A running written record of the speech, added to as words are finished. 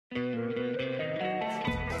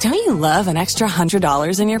Don't you love an extra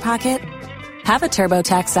 $100 in your pocket? Have a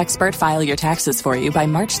TurboTax expert file your taxes for you by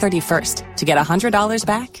March 31st to get $100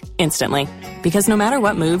 back instantly. Because no matter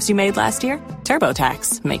what moves you made last year,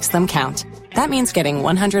 TurboTax makes them count. That means getting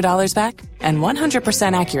 $100 back and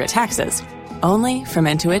 100% accurate taxes only from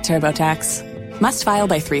Intuit TurboTax. Must file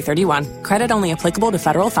by 3/31. Credit only applicable to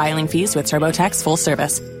federal filing fees with TurboTax full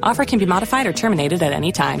service. Offer can be modified or terminated at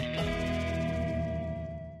any time.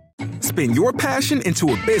 Spin your passion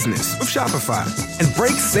into a business with Shopify and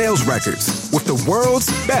break sales records with the world's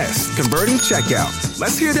best converting checkout.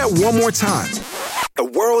 Let's hear that one more time. The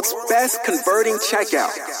world's best converting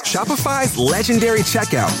checkout. Shopify's legendary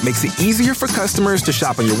checkout makes it easier for customers to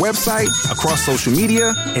shop on your website, across social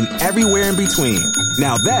media, and everywhere in between.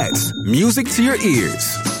 Now that's music to your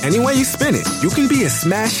ears. Any way you spin it, you can be a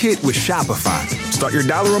smash hit with Shopify. Start your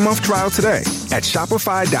 $1 a month trial today at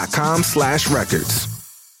shopify.com/records.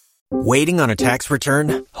 Waiting on a tax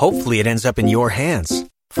return? Hopefully it ends up in your hands.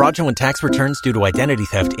 Fraudulent tax returns due to identity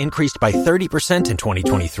theft increased by 30% in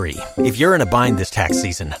 2023. If you're in a bind this tax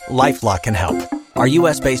season, LifeLock can help. Our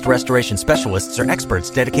U.S.-based restoration specialists are experts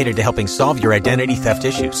dedicated to helping solve your identity theft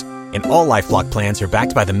issues. And all LifeLock plans are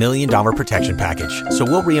backed by the $1 Million Protection Package. So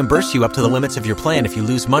we'll reimburse you up to the limits of your plan if you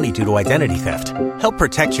lose money due to identity theft. Help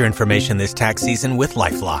protect your information this tax season with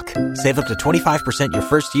LifeLock. Save up to 25% your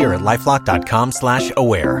first year at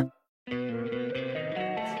LifeLock.com/aware.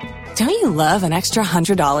 Don't you love an extra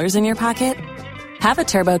 $100 in your pocket? Have a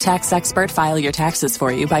TurboTax expert file your taxes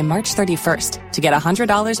for you by March 31st to get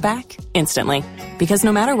 $100 back instantly. Because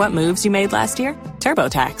no matter what moves you made last year,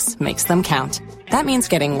 TurboTax makes them count. That means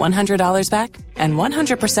getting $100 back and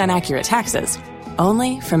 100% accurate taxes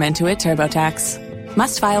only from Intuit TurboTax.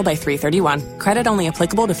 Must file by 3/31. Credit only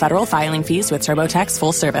applicable to federal filing fees with TurboTax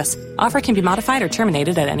full service. Offer can be modified or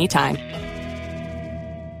terminated at any time.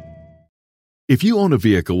 If you own a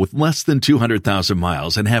vehicle with less than 200,000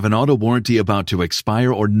 miles and have an auto warranty about to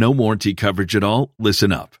expire or no warranty coverage at all,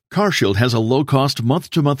 listen up. CarShield has a low-cost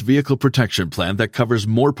month-to-month vehicle protection plan that covers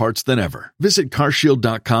more parts than ever. Visit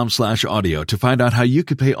carshield.com/audio to find out how you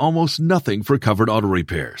could pay almost nothing for covered auto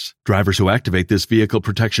repairs. Drivers who activate this vehicle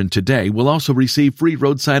protection today will also receive free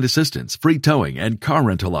roadside assistance, free towing, and car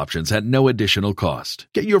rental options at no additional cost.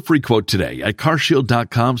 Get your free quote today at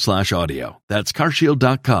carshield.com/audio. That's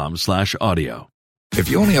carshield.com/audio. If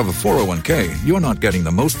you only have a 401k, you're not getting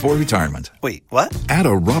the most for retirement. Wait, what? Add a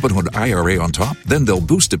Robinhood IRA on top, then they'll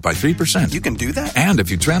boost it by 3%. You can do that? And if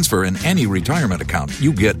you transfer in any retirement account,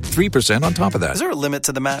 you get 3% on top of that. Is there a limit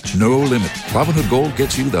to the match? No limit. Robinhood Gold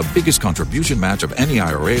gets you the biggest contribution match of any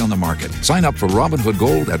IRA on the market. Sign up for Robinhood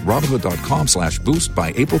Gold at Robinhood.com/boost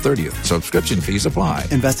by April 30th. Subscription fees apply.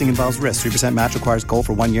 Investing involves risk. 3% match requires gold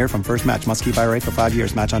for 1 year from first match. Must keep IRA for 5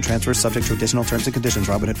 years. Match on transfers subject to additional terms and conditions.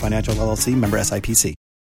 Robinhood Financial LLC, member SIPC.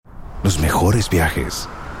 Los mejores viajes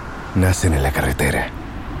nacen en la carretera,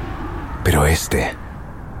 pero este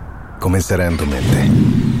comenzará en tu mente.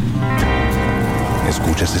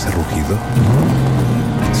 ¿Escuchas ese rugido?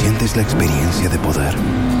 ¿Sientes la experiencia de poder?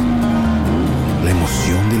 ¿La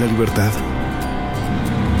emoción de la libertad?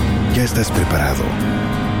 Ya estás preparado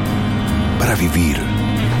para vivir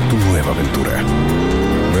tu nueva aventura.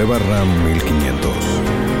 Nueva Ram 1500.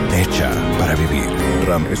 Hecha para vivir.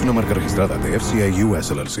 Ram es una marca registrada de FCI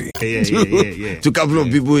US LLC. To a couple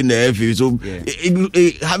of people in the airfield. So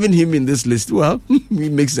having him in this list, well,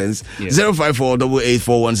 it makes sense.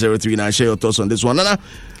 054-8841-039. Share your thoughts on this one. Nana,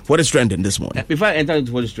 what is trending this morning? Before I enter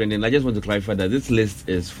into what is trending, I just want to clarify that this list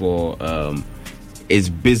is for, is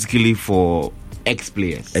basically for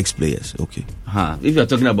ex-players. Ex-players, okay. If you're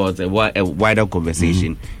talking about a wider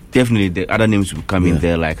conversation, definitely the other names will come in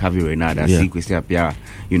there, like Javi Renada, Christian Apia,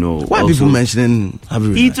 you know. Why people mentioning Javi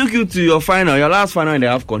Renada? He took you to your final, your last final in the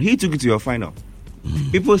AFCON. He took you to your final.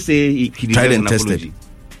 People say he deserves an apology.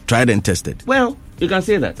 Tried and tested. Well, you can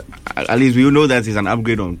say that. At least we know that he's an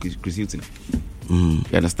upgrade on Chris Hilton. You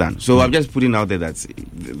understand? So I'm just putting out there that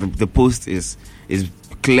the post is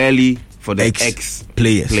clearly for the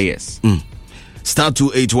ex-players. Star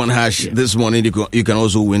 281 hash this morning. You can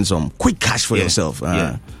also win some quick cash for yourself.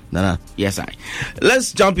 Nana. Yes,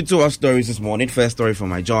 let's jump into our stories this morning. First story from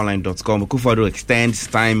myjoyonline.com. Akufo-Addo extends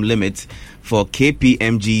time limit for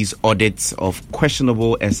KPMG's audits of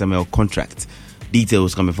questionable SML contract.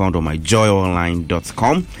 Details can be found on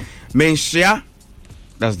myjoyonline.com. Menshia,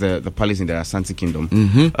 that's the palace in the Asante Kingdom,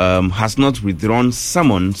 has not withdrawn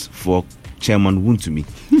summons for Chairman Wontumi.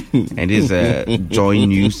 And this Joy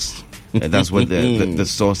News. That's what the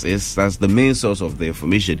source is. That's the main source of the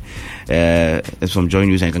information. It's from Joy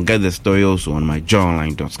News, and you can get the story also on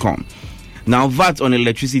myjoyonline.com. Now, VAT on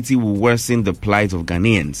electricity will worsen the plight of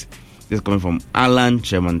Ghanaians. This is coming from Alan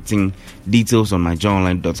Chemanting. Details on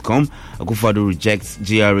myjoyonline.com. Akufo-Addo rejects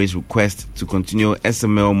GRA's request to continue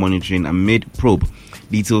SML monitoring amid probe.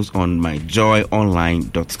 Details on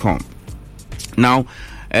myjoyonline.com. Now,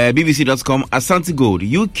 BBC.com. Asante Gold,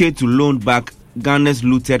 UK to loan back Ghana's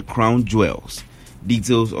looted crown jewels.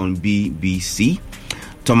 Details on BBC.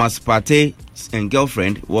 Thomas Partey and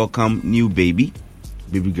girlfriend welcome new baby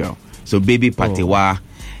girl. So baby Patewa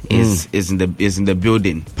is in the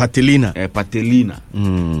building. Patelina. Patelina.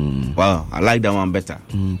 Wow, I like that one better.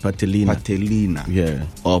 Patelina. Yeah.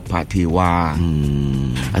 Or Patewa.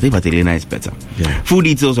 I think Patelina is better. Yeah. Full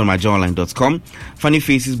details on myjoyonline.com. Funny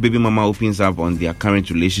faces baby mama opens up on their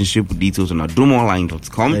current relationship. Details on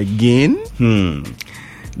adumonline.com. Again?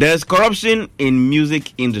 There's corruption in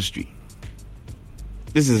music industry.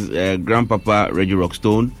 This is Grandpapa Reggie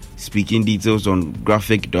Rockstone speaking. Details on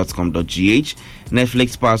graphic.com.gh.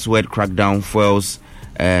 Netflix password crackdown foils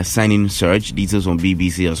sign-in surge. Details on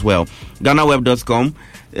BBC as well. GhanaWeb.com.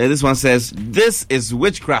 This one says, this is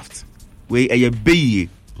witchcraft.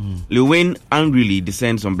 Lil Wayne angrily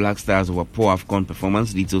descends on Black Stars over poor AFCON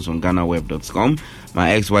performance. Details on GhanaWeb.com. My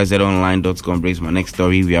XYZOnline.com brings my next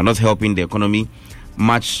story. We are not helping the economy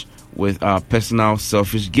much with our personal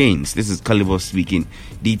selfish gains. This is Caliber speaking.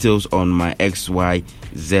 Details on my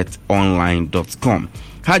XYZonline.com.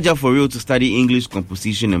 Haja for real to study English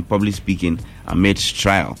composition and public speaking amid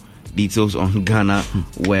trial. Details on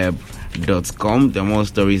GhanaWeb.com. There are more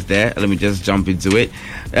stories there. Let me just jump into it.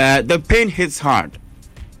 The pain hits hard.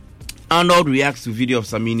 Arnold reacts to video of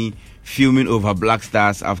Samini filming over Black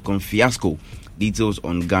Stars AFCON fiasco. Details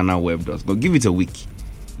on GhanaWeb.com. Give it a week.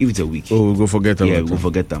 Oh, we'll go forget them. Yeah, we'll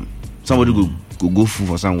forget them. Somebody go fool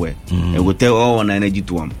for somewhere and we'll tell all on energy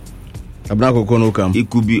to them. It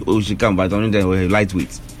could be she come, but only then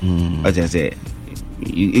lightweight. As I say,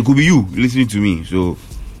 it could be you listening to me. So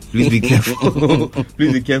please be careful.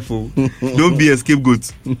 Please be careful. Don't be a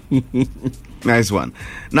scapegoat. Nice one.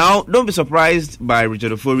 Now, don't be surprised by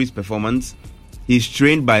Richard Ofori's performance. He's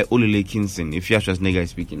trained by Olele Kinson. If Yashas Nega is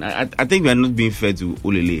speaking, I think we are not being fair to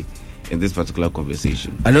Olele in this particular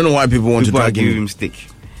conversation. I don't know why people want to drag him stick.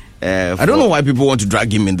 I don't know why people want to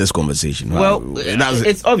drag him in this conversation. Well,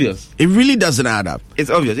 it's obvious. It really doesn't add up.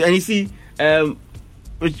 It's obvious. And you see, Richard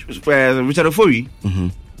Ofori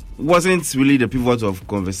wasn't really the pivot of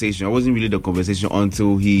conversation. It wasn't really the conversation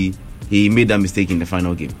until he made that mistake in the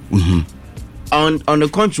final game. On the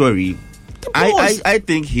contrary, I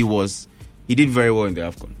think he did very well in the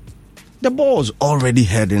AFCON. The ball was already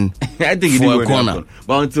heading I think for a corner.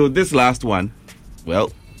 But until this last one,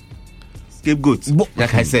 well, scapegoat,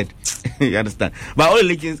 like I said. You understand? But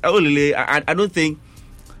Olele, I don't think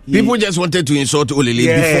people just wanted to insult Olele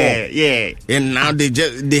before. Yeah. And now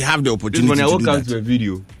they have the opportunity when to I do walk out that. to a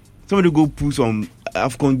video, somebody go pull some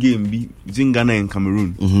AFCON game between Ghana and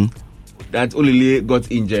Cameroon. That Olele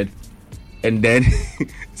got injured. And then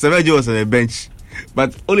Samuel Joe was on the bench.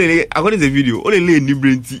 But Olele, according to the video, Olele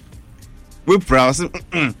Nibrenti. We proud.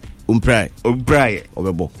 Umprai.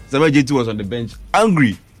 Samuel J2 was on the bench,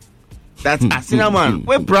 angry. That's a cinnamon.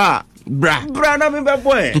 We proud. Not me bad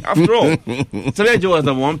boy. After all, Samuel Joe was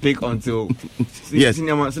the one pick until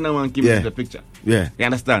cinnamon came into the picture. Yeah, you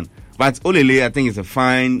understand. But Olele, I think, is a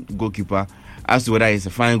fine goalkeeper. As to whether he's a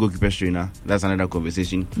fine goalkeeper trainer, that's another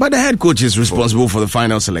conversation. But the head coach is responsible for the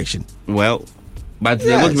final selection. Well, but the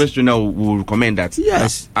goalkeeper trainer will recommend that.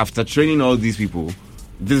 Yes. After training all these people,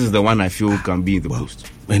 this is the one I feel can be in the post.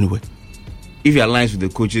 Anyway, if he aligns with the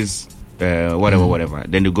coaches, whatever,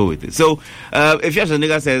 then they go with it. So, if Yasha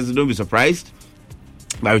Nega says, don't be surprised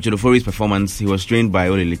by Richard Ofori's performance. He was trained by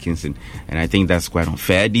Olele Kinson, and I think that's quite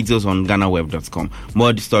unfair. Details on GhanaWeb.com.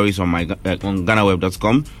 More stories on on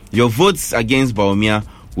GhanaWeb.com. Your votes against Baumia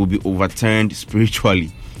will be overturned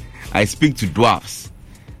spiritually. I speak to dwarfs.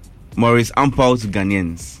 Maurice Ampao to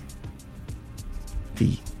Ghanaians.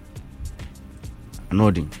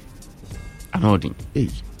 Anoding. Hey.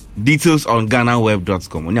 Details on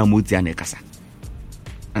GhanaWeb.com. Onya Mutia Nekasa.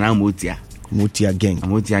 And I'm Mutia. Mutia gang.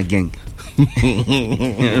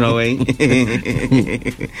 You know way.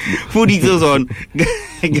 Full details on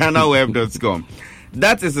GhanaWeb.com.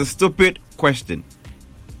 That is a stupid question.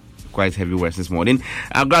 Quite heavy words this morning.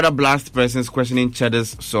 I've got a blast persons questioning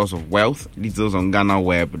Cheddar's source of wealth. Details on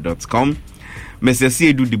GhanaWeb.com. Mr.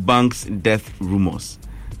 Siedu debunks death rumors.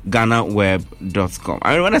 GhanaWeb.com.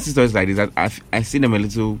 I mean, when I see stories like this, I see them a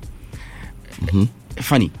little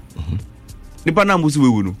funny. The partner must be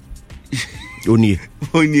no. Only. Me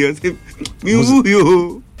who you? Me who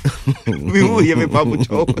you? Me papu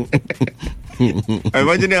chop. I'm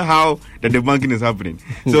imagining how the debunking is happening.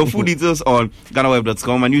 So full details on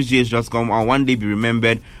GhanaWeb.com and newsgh.com. I'll one day be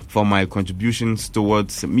remembered for my contributions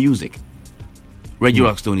towards music. Reggie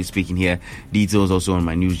Rockstone is speaking here. Details also on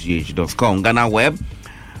my newsgh.com. Ghana Web.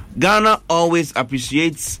 Ghana always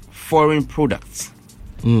appreciates foreign products.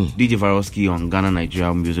 DJ Varowski on Ghana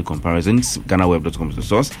Nigeria music comparisons. GhanaWeb.com is the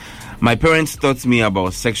source. My parents taught me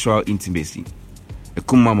about sexual intimacy.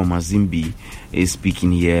 Ekuma Mama Zimbi is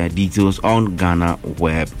speaking here. Details on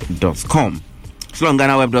GhanaWeb.com. Still on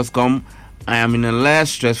GhanaWeb.com, I am in a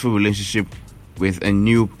less stressful relationship with a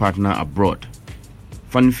new partner abroad.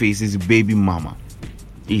 Funny Faces baby mama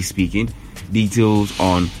is speaking. Details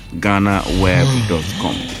on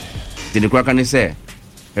GhanaWeb.com. Did the Krakani say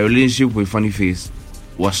a relationship with Funny Face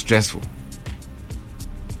was stressful?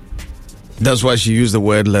 That's why she used the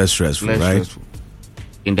word less stressful, Less right? stressful.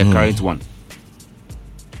 In the current one.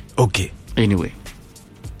 Okay. Anyway.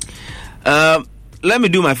 Let me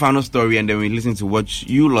do my final story and then we listen to what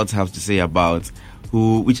you lots have to say about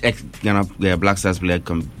which ex-Ghana Black Stars player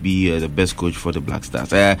can be the best coach for the Black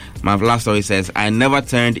Stars. My last story says, I never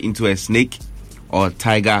turned into a snake or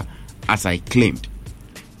tiger as I claimed.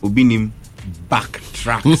 Ubinim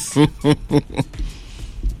backtracks.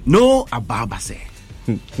 No Ababa say.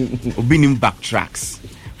 Ubinim backtracks.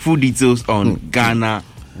 Full details on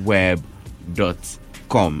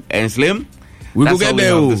GhanaWeb.com. And Slim, we go get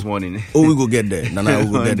there this morning. We go get there. No, we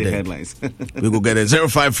go get the there. Headlines. We go get it.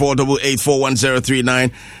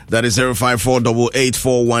 054-8841-039. That is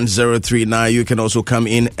 054-8841-039. You can also come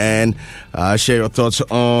in and share your thoughts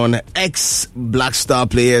on ex-Black Star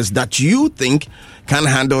players that you think can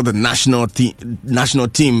handle the national team.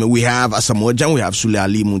 We have Asamoah Gyan, we have Sule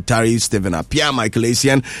Ali Muntari, Stephen Appiah, Michael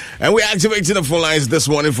Asian, and we're activating the phone lines this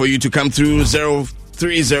morning for you to come through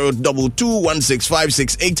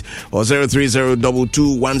 03022165568 or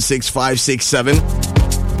 03022165567.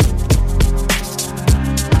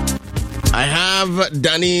 I have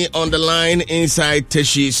Danny on the line inside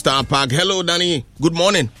Teshi Star Park. Hello, Danny. Good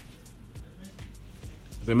morning.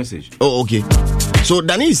 The message. Oh, okay. So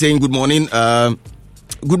Danny is saying good morning.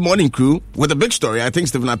 Good morning, crew. With a big story, I think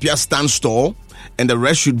Stephen Appiah stands tall, and the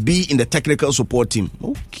rest should be in the technical support team.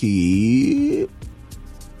 Okay,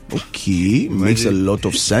 makes a lot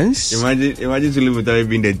of sense. Imagine Sule Muntari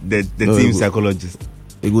being the team psychologist.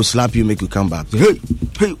 He go slap you, make you come back. Hey,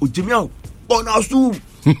 Ujimiao, Bonasu.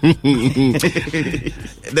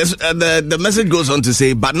 The message goes on to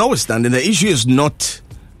say, but notwithstanding, the issue is not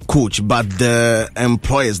coach, but the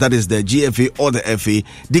employers, that is the GFA or the FA,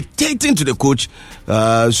 dictating to the coach.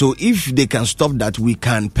 So if they can stop that, we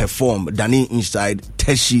can perform. Danny inside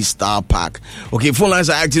Teshi Star Park. Okay, phone lines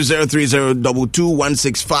are active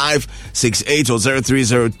 03022165568 or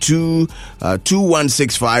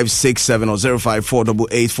 03022165567 or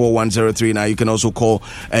 054884103. You can also call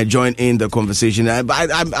and join in the conversation.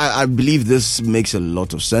 I believe this makes a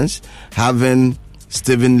lot of sense. Having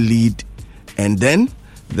Stephen lead and then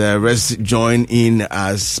the rest join in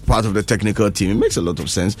as part of the technical team. It makes a lot of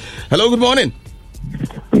sense. Hello, good morning.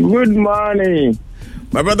 Good morning.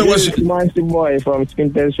 My brother was Master Boy from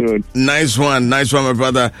Spinters Road. Nice one, my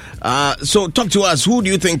brother. So talk to us. Who do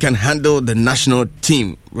you think can handle the national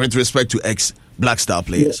team with respect to ex-Black Star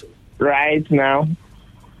players? Right now?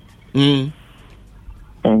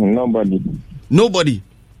 Nobody. Nobody?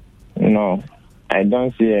 No, I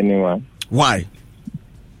don't see anyone. Why?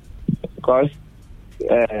 Because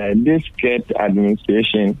this Ket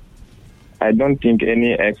administration, I don't think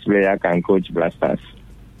any ex-player can coach Black Stars.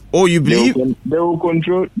 Oh, you believe? They will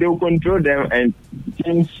control them and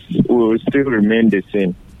things will still remain the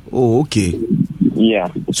same. Oh, okay.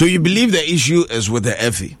 Yeah. So you believe the issue is with the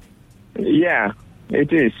FA? Yeah,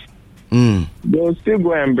 it is. They will still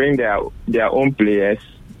go and bring their own players,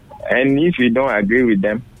 and if you don't agree with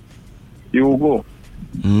them, you will go.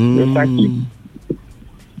 They'll sack you.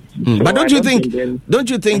 So but don't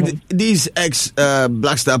you think these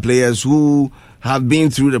ex-Black Star players who have been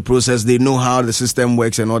through the process, they know how the system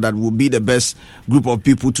works and all that, will be the best group of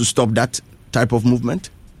people to stop that type of movement?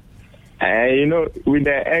 With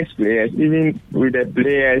the ex-players, even with the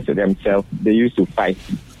players themselves, they used to fight.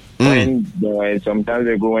 When sometimes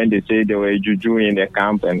ago when they say they were juju in the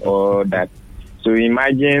camp and all that. So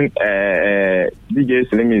imagine DJ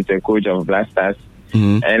Slim is the coach of Black Stars.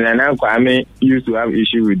 And Nana Kwame used to have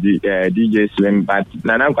issue with DJ Slim, but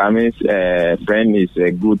Nana Kwame's friend is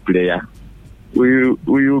a good player. Will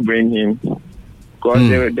you bring him? Because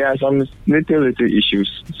there are some little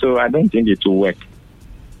issues, so I don't think it will work.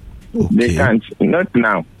 Okay. They can't, not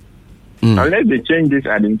now, unless they change this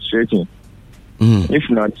administration. If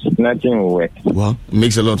not, nothing will work. Well, it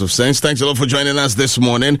makes a lot of sense. Thanks a lot for joining us this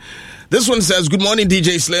morning. This one says, good morning,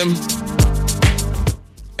 DJ Slim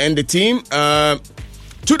and the team.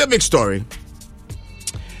 To the big story.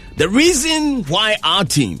 The reason why our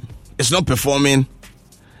team is not performing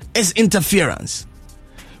is interference.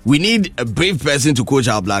 We need a brave person to coach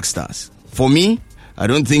our Black Stars. For me, I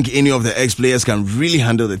don't think any of the ex-players can really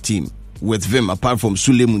handle the team with Vim, apart from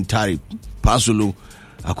Sule Muntari, Pasulu,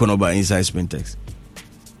 Akonoba inside Spintex.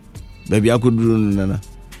 Baby, I could do nana.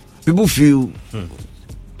 People feel,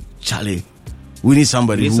 Charlie, we need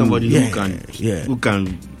somebody who can.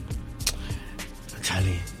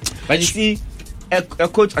 Charlie. But you see, a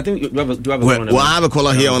coach, I think you have a caller. Well, I have a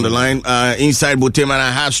caller here on the line. Inside Botema, and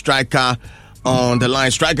I have Striker on the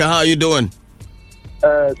line. Striker, how are you doing?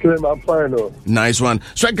 Slim, I'm fine. Nice one.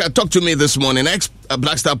 Striker, talk to me this morning.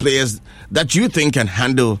 Black Star players that you think can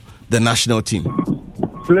handle the national team.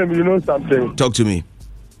 Slim, you know something? Talk to me.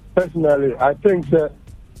 Personally, I think that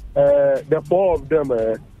the four of them,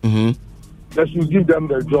 they should give them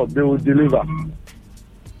the job. They will deliver.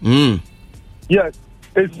 Yes,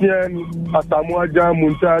 Etienne, Asamoah,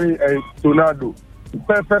 Muntari, and Tornado.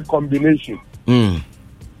 Perfect combination.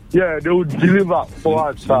 Yeah, they will deliver for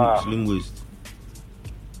us.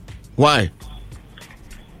 Why?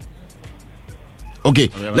 Okay,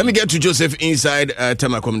 let me get to Joseph inside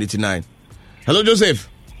Tema Community 9. Hello, Joseph.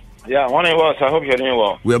 Yeah, morning, boss. I hope you're doing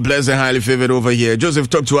well. We are blessed and highly favored over here.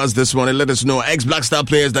 Joseph, talk to us this morning. Let us know ex-Black Star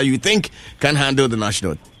players that you think can handle the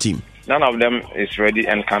national team. None of them is ready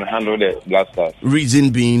and can handle the Black Stars.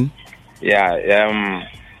 Reason being? Yeah,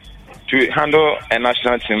 to handle a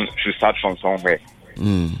national team should start from somewhere.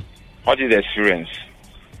 What is the experience?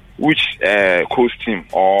 Which coach team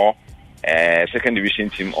or second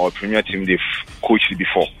division team or premier team they've coached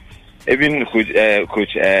before? Even Coach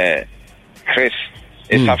Chris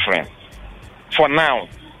is suffering. For now,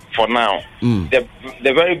 the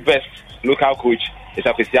very best local coach is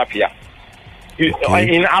Akwesi Appiah.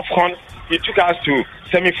 In AFCON, he took us to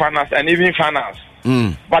semi-finals and even finals.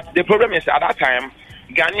 But the problem is, at that time,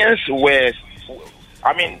 Ghanaians were,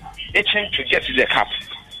 itching to get to the cup,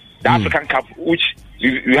 the African Cup, which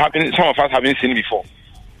some of us haven't seen before.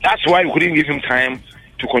 That's why we couldn't give him time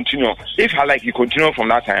to continue. If he continued from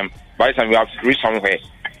that time, by the time we have reached somewhere.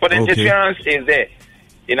 But the interference is there.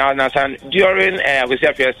 You know, during Akwesi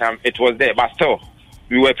Appiah's time, it was there, but still,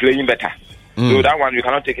 we were playing better. So that one, you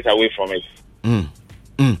cannot take it away from it.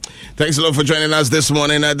 Thanks a lot for joining us this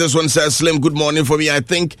morning. This one says, Slim, good morning for me. I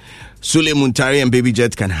think Sule Muntari and Baby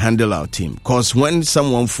Jet can handle our team. Because when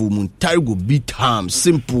someone full Muntari will beat harm,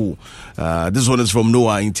 simple. This one is from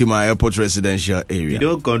Noah in Tima Airport residential area. We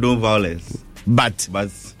don't condone violence. But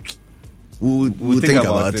we'll think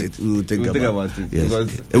about it. We'll think about it.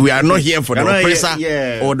 Yes. We are not here for the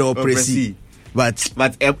oppressor or the oppressee. But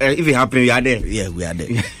if it happens, we are there. Yeah, we are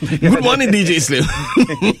there. Good morning, DJ Slim.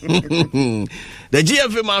 The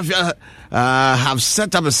GFA Mafia have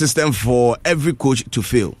set up a system for every coach to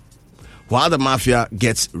fail, while the Mafia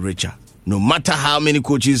gets richer. No matter how many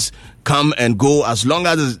coaches come and go, as long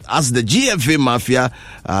as the GFA Mafia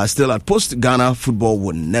still at post, Ghana football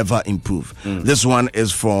will never improve. This one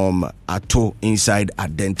is from Ato inside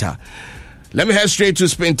Adenta. Let me head straight to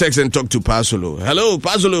Spintex and talk to Pasolo. Hello,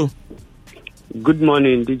 Pasolo. Good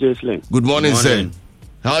morning, DJ Slim. Good morning, sir.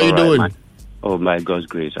 How are you doing? Man. Oh, by God's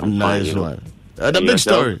grace, I'm fine. Nice one. The big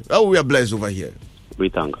story. Oh, we are blessed over here. We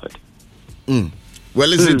thank God. Well,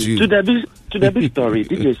 listen to you. To the big story,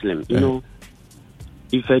 DJ Slim, you know,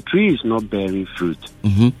 if a tree is not bearing fruit,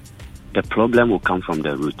 the problem will come from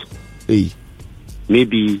the root.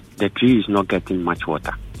 Maybe the tree is not getting much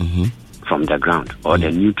water from the ground or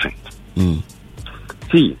the nutrient.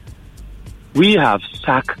 See, we have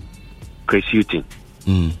sacked Chris Hughton.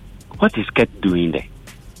 What is Ket doing there?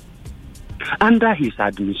 Under his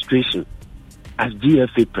administration as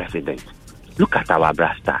GFA president, look at our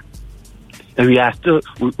Black Star. And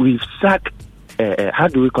we've sacked, how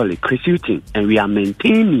do we call it, Chris Hughton, and we are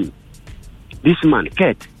maintaining this man,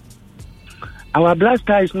 Ket. Our Black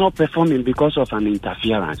Star is not performing because of an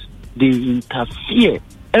interference. They interfere.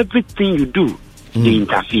 Everything you do, they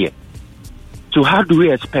interfere. So how do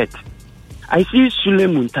we expect? I see Sule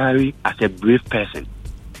Muntari as a brave person.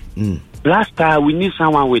 Black Star, we need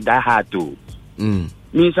someone with that heart too.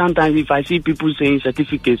 Me, sometimes if I see people saying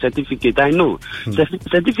certificate, I know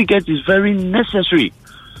certificate is very necessary.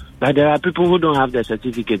 But there are people who don't have the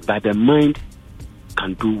certificate, but their mind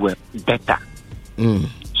can do better.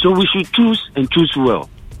 So we should choose and choose well.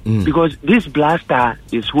 Because this Black Star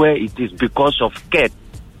is where it is because of Ket.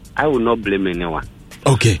 I will not blame anyone.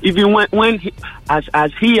 Okay. Even when he, as a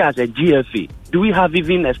GFA, do we have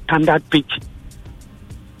even a standard pitch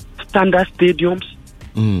standard stadiums.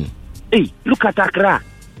 Hey, look at Accra.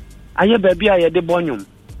 Aye baby, aye de bonyum.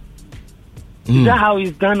 Is that how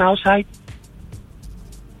it's done outside?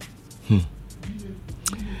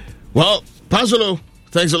 Well, Pasolo,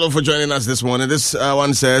 thanks a lot for joining us this morning. This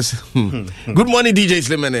one says, good morning, DJ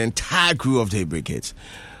Slim and the entire crew of Daybreak Hits.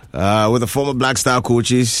 With the former Black Star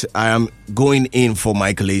coaches, I am going in for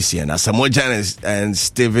Michael Essien. Asamoah Gyan and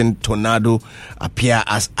Stephen Tornado appear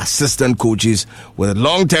as assistant coaches with a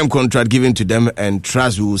long-term contract given to them, and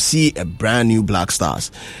trust we will see a brand new Black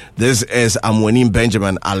Stars. This is Amwanim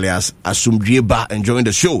Benjamin alias Asumdrieba enjoying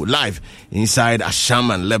the show live inside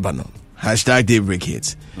Ashaman, Lebanon. Hashtag Daybreak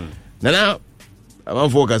Hits. Now, I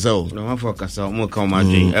want to focus on. I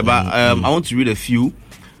want to read a few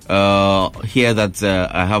here that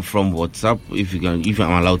I have from WhatsApp, if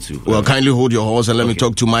I'm allowed to. Well, kindly hold your horse and let me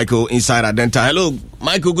talk to Michael inside Adenta. Hello,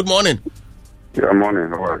 Michael, good morning. Yeah, morning.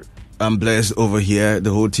 How are you? I'm blessed over here.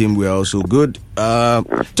 The whole team, we are also good.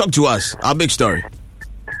 Talk to us. Our big story.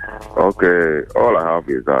 Okay, all I have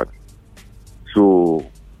is that. So,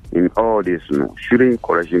 in all this, shouldn't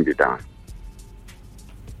correction be done?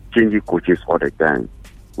 Changing coaches all the time,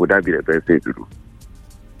 would that be the best thing to do?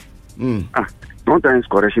 Sometimes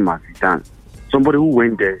correction must be done. Somebody who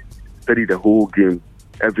went there, studied the whole game,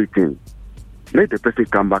 everything, let the person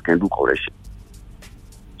come back and do correction.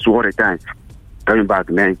 So all the time, coming back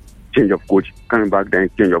then, change of coach, coming back then,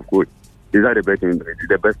 change of coach. Is that the best thing?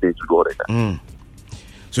 The best thing to do all the time.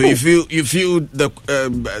 So you feel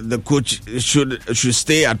the coach should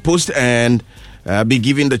stay at post and be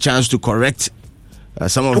given the chance to correct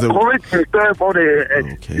some of the correct himself or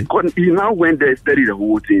he now went there, study the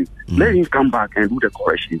whole thing. Let him come back and do the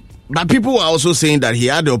correction. But people are also saying that he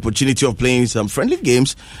had the opportunity of playing some friendly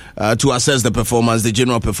games to assess the performance, the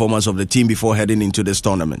general performance of the team before heading into this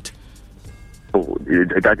tournament. Oh,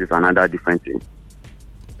 that is another different thing.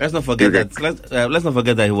 Let's not forget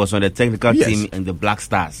that he was on the technical team in the Black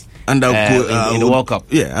Stars and in the World Cup.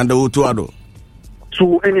 Yeah, and the Utuado.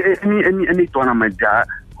 So any tournament there.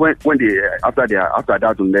 When they after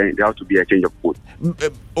that, then there has to be a change of coach. Is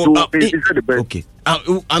that the best? Okay,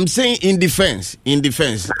 I'm saying in defense.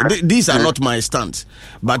 These are not my stance,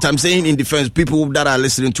 but I'm saying in defense. People that are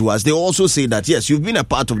listening to us, they also say that yes, you've been a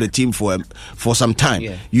part of the team for some time.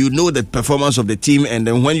 Yeah. You know the performance of the team, and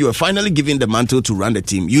then when you were finally given the mantle to run the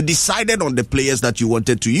team, you decided on the players that you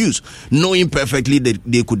wanted to use, knowing perfectly that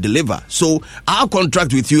they could deliver. So our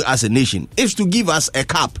contract with you as a nation is to give us a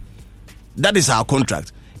cap. That is our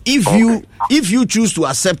contract. If you choose to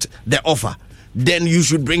accept the offer, then you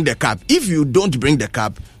should bring the cap. If you don't bring the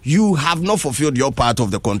cap, you have not fulfilled your part of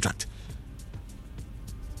the contract.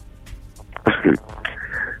 This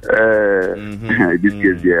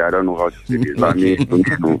case, I don't know how to say this. I mean,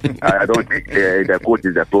 I don't think the coach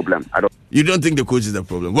is the problem. You don't think the coach is the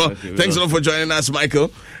problem? Well, thanks a lot for joining us,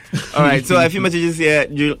 Michael. All right, so a few messages here.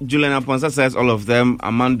 Julian Aponsa says all of them.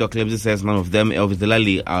 Amanda Clemson says none of them. Elvis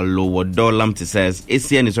Delali Alowodo Lamte says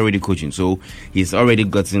ACN is already coaching, so he's already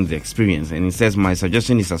gotten the experience. And he says my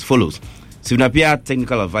suggestion is as follows: Sivnapia,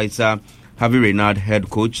 technical advisor; Harvey Reynard, head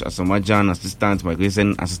coach; Asamoah Gyan, assistant; Michael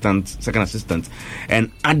Essien, assistant, second assistant;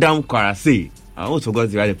 and Adam Kwarase. I also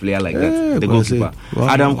forgot to write a player like that, the goalkeeper. Wow.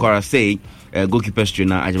 Adam Kwarase, goalkeeper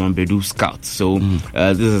trainer, Ajaman Bedu scout. So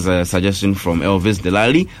this is a suggestion from Elvis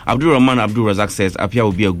Delali. Abdul Rahman Abdul Razak says Apia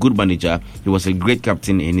will be a good manager. He was a great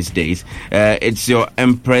captain in his days. It's your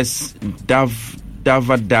Empress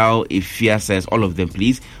Davadao Ifia says all of them,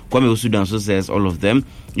 please. Kwame Osudan also says all of them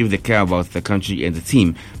if they care about the country and the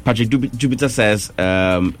team. Patrick Jupiter says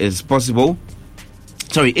it's possible.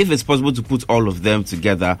 If it's possible to put all of them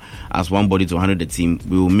together as one body to handle the team,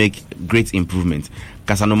 we will make great improvement.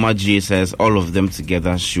 Casanoma G says all of them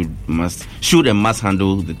together should and must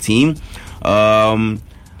handle the team.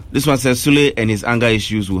 This one says Sule and his anger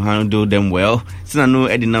issues will handle them well. Sinano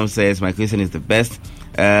Edinam says Michael Essien is the best.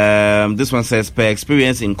 This one says per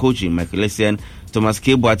experience in coaching, Michael Essien. Thomas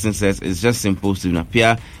K. Boateng says it's just simple to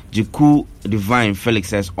appear. Jiku Divine Felix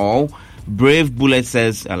says all. Brave Bullet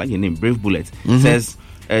says, I like your name, Brave Bullet, says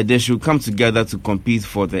they should come together to compete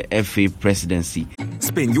for the FA presidency.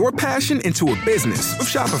 Spin your passion into a business with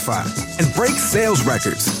Shopify and break sales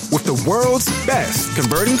records with the world's best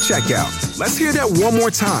converting checkout. Let's hear that one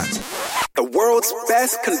more time. The world's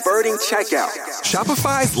best converting checkout.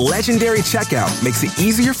 Shopify's legendary checkout makes it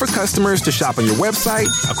easier for customers to shop on your website,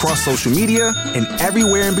 across social media, and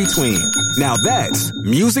everywhere in between. Now that's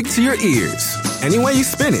music to your ears. Any way you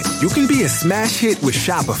spin it, you can be a smash hit with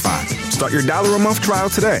Shopify. Start your $1 a month trial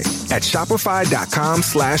today at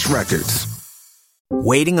shopify.com/records.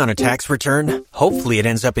 Waiting on a tax return? Hopefully it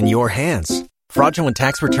ends up in your hands. Fraudulent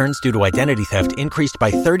tax returns due to identity theft increased by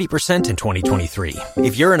 30% in 2023.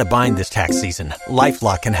 If you're in a bind this tax season,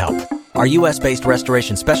 LifeLock can help. Our U.S.-based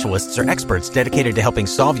restoration specialists are experts dedicated to helping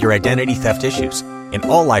solve your identity theft issues. And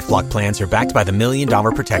all LifeLock plans are backed by the $1 Million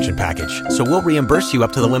Protection Package. So we'll reimburse you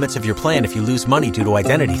up to the limits of your plan if you lose money due to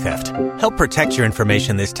identity theft. Help protect your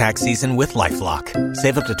information this tax season with LifeLock.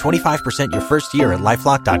 Save up to 25% your first year at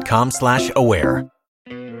LifeLock.com/aware.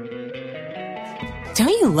 Don't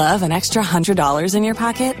you love an extra $100 in your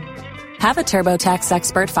pocket? Have a TurboTax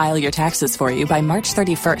expert file your taxes for you by March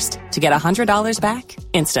 31st to get $100 back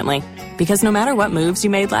instantly. Because no matter what moves you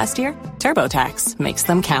made last year, TurboTax makes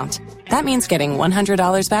them count. That means getting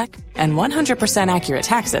 $100 back and 100% accurate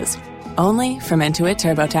taxes only from Intuit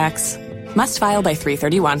TurboTax. Must file by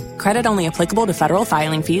 3/31. Credit only applicable to federal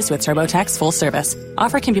filing fees with TurboTax full service.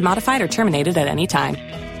 Offer can be modified or terminated at any time.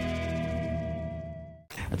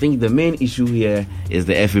 I think the main issue here is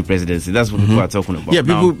the FA presidency. That's what people are talking about. Yeah,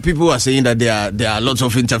 people are saying that there are lots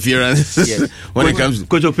of interference when it comes to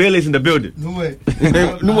Coach Opele is in the building. No way. I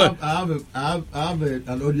have an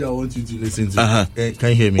audio I want you to listen to. Can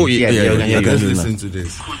you hear me? Oh, yeah. Let's listen to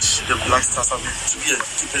this. Coach, the Black Stars have to be a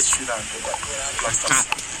cheapest trainer in Black Stars.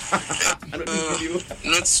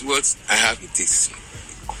 Not what I have it is.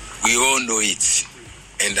 We all know it.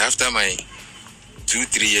 And after my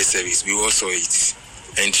 2-3 year service, we all saw it.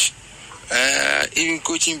 And even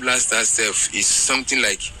coaching Black Stars self is something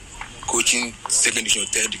like coaching second division or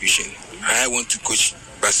third division. I want to coach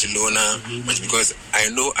Barcelona because I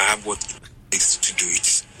know I have what it takes to do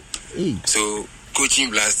it. So coaching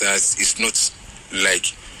Black Stars is not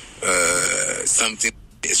like something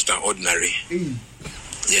extraordinary.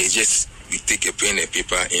 Yeah, it's just you take a pen and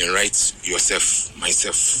paper and write yourself,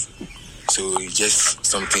 myself. So it's just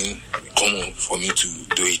something common for me to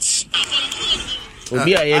do it.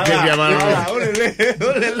 Obi a yeke bi amano.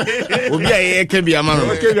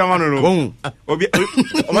 Obi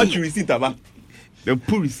o ma chu receipt aba. The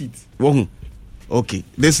pull receipt. Okay,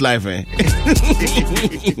 this life, eh?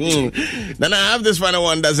 Then I have this final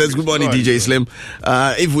one that says, good morning, DJ Slim.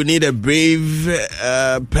 If we need a brave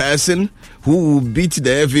person who will beat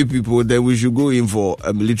the FA people, then we should go in for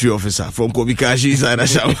a military officer from Kobikashi side of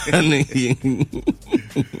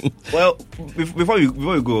Well, before you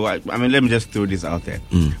go, I mean, let me just throw this out there.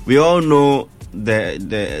 We all know the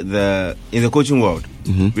in the coaching world,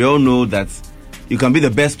 we all know that you can be the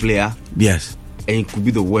best player. Yes. And it could be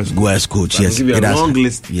the worst coach. Yes, give you a long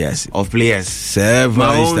list. Yes, of players.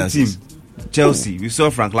 Several instances. Team, Chelsea. We saw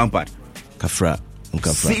Frank Lampard, Kafra.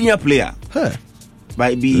 Senior player.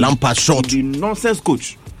 By be Lampard short. The nonsense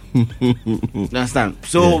coach. Understand?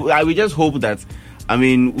 So I will just hope that, I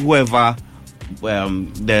mean, whoever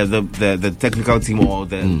the technical team or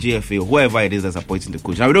the GFA, whoever it is that's appointing the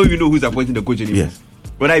coach. Now we don't even know who's appointing the coach anymore. Yes.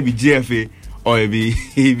 Whether it be GFA or it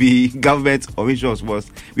be government or mission sports,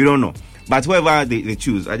 we don't know. But whoever they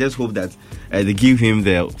choose, I just hope that they give him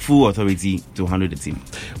the full authority to handle the team.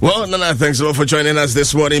 Well, Nana, thanks a lot for joining us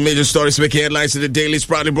this morning. Major stories making headlines to the daily is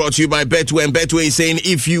proudly brought to you by Betway. And Betway is saying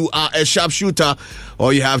if you are a sharpshooter,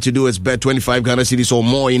 all you have to do is bet 25 Ghana cedis or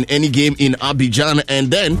more in any game in Abidjan, and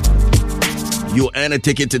then you earn a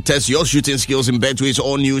ticket to test your shooting skills in Betway's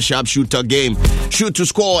all-new Sharpshooter game. Shoot to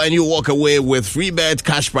score and you walk away with free bet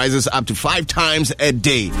cash prizes up to 5 times a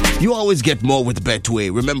day. You always get more with Betway.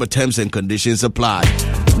 Remember, terms and conditions apply.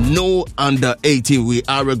 No under 18. We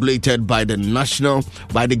are regulated by the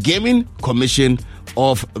Gaming Commission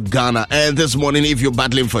of Ghana. And this morning, if you're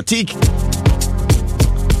battling fatigue,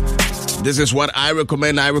 this is what I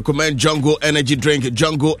recommend. I recommend Jungle Energy Drink.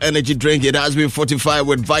 Jungle Energy Drink. It has been fortified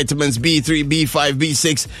with vitamins B3, B5,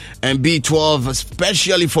 B6, and B12,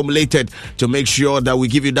 specially formulated to make sure that we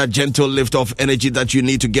give you that gentle lift of energy that you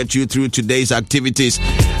need to get you through today's activities.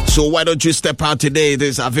 So why don't you step out today? It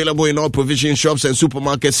is available in all provision shops and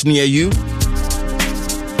supermarkets near you.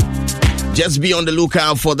 Just be on the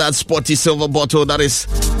lookout for that sporty silver bottle that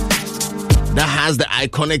has the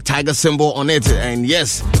iconic tiger symbol on it. And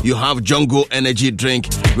yes, you have Jungle Energy Drink.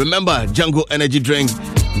 Remember, Jungle Energy Drink,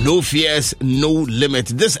 no fears, no limit.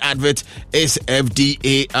 This advert is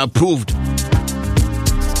FDA approved.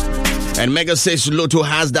 And Mega 6 Lotto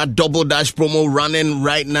has that double dash promo running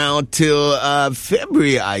right now till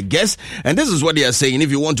February, I guess. And this is what they are saying.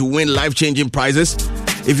 If you want to win life-changing prizes,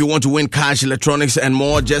 if you want to win cash, electronics, and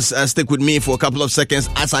more, just stick with me for a couple of seconds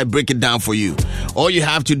as I break it down for you. All you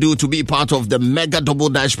have to do to be part of the Mega Double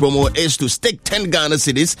Dash promo is to stake 10 Ghana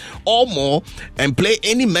cedis or more and play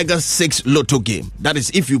any Mega 6 Lotto game. That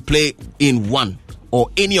is if you play in one or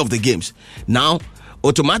any of the games. Now,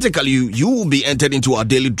 automatically, you will be entered into our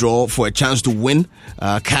daily draw for a chance to win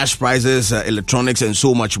cash prizes, electronics, and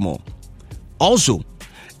so much more. Also,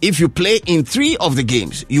 if you play in 3 of the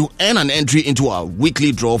games, you earn an entry into our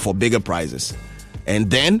weekly draw for bigger prizes.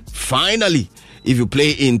 And then, finally, if you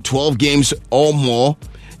play in 12 games or more,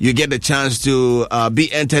 you get the chance to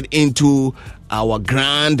be entered into our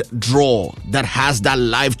grand draw that has that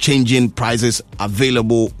life-changing prizes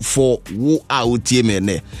available for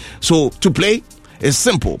WUAUTMN. So, to play is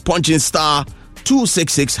simple. Punch in star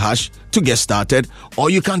 266 hash to get started, or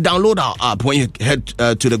you can download our app when you head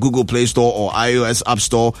to the Google Play Store or iOS App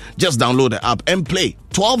Store. Just download the app and play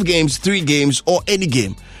 12 games, 3 games, or any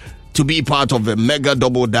game to be part of the Mega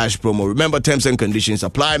Double Dash promo. Remember, terms and conditions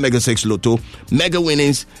apply. Mega 6 Lotto, mega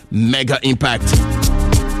winnings, mega impact.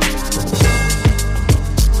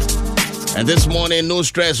 And this morning, no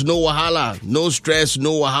stress, no wahala. No stress,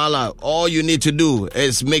 no wahala. All you need to do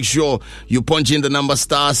is make sure you punch in the number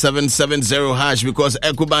star 770 hash, because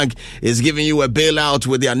EcoBank is giving you a bailout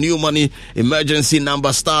with their new money emergency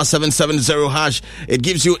number star 770 hash. It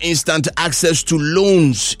gives you instant access to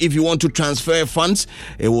loans. If you want to transfer funds,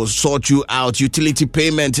 it will sort you out. Utility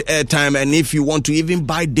payment, airtime, and if you want to even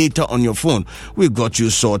buy data on your phone, we've got you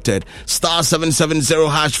sorted. Star 770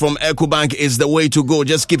 hash from EcoBank is the way to go.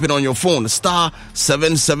 Just keep it on your phone. Star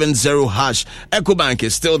 770 hash. EcoBank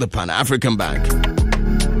is still the Pan-African Bank.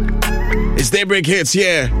 It's Daybreak Hits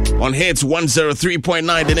here on Hits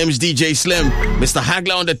 103.9. The name is DJ Slim. Mr.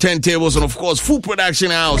 Hagler on the turntables, and of course, full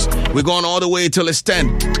production house. We're going all the way till it's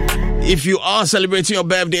 10. If you are celebrating your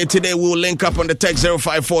birthday today, we'll link up on the text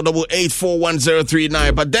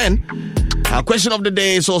 05488411039. But then, our question of the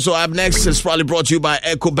day is also up next. It's probably brought to you by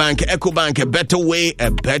EcoBank. EcoBank, a better way,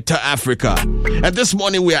 a better Africa. And this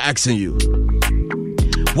morning we are asking you,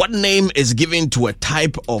 what name is given to a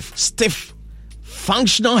type of stiff,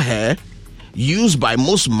 functional hair used by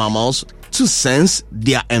most mammals to sense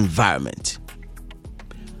their environment?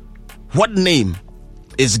 What name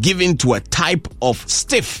is given to a type of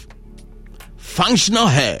stiff, functional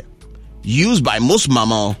hair used by most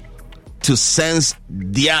mammals to sense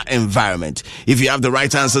their environment? If you have the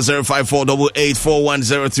right answer,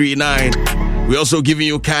 05488411039. We're also giving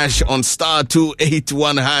you cash on star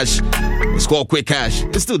 281 hash. It's called Quick Cash.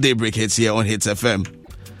 It's still Daybreak Hits here on Hits FM.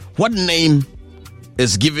 What name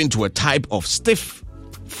is given to a type of stiff,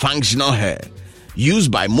 functional hair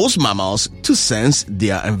used by most mammals to sense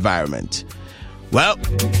their environment? Well,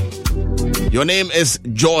 your name is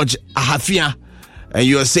George Ahafia, and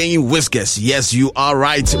you are saying whiskers. Yes, you are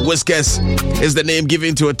right. Whiskers is the name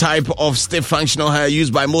given to a type of stiff functional hair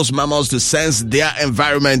used by most mammals to sense their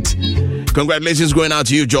environment. Congratulations going out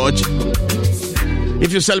to you, George.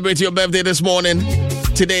 If you celebrate your birthday this morning,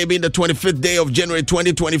 today being the 25th day of January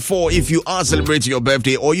 2024, if you are celebrating your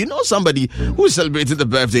birthday or you know somebody who is celebrating the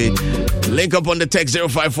birthday, link up on the text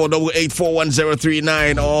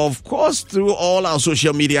 05488411039, or of course through all our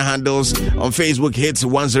social media handles. On Facebook, Hits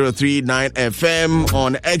 1039 FM.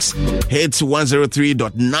 On X, Hits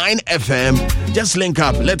 103.9 FM. Just link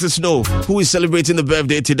up. Let us know who is celebrating the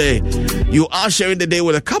birthday today. You are sharing the day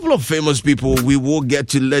with a couple of famous people. We will get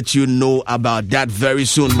to let you know about that very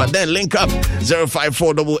soon. But then link up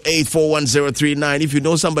 05488411039. If you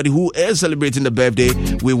know somebody who is celebrating the birthday,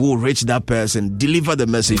 we will reach that person. Deliver the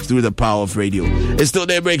message through the power of radio. It's still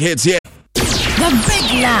Daybreak Hits here. The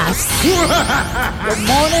big laughs. The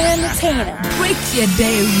morning entertainer. Break your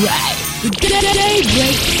day right. The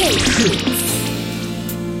Daybreak Hits.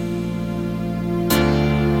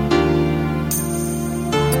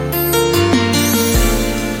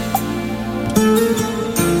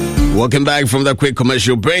 Welcome back from the quick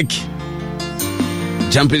commercial break.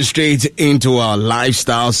 Jumping straight into our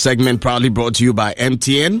lifestyle segment, proudly brought to you by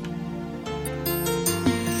MTN.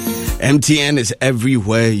 MTN is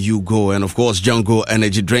everywhere you go. And of course, Jungle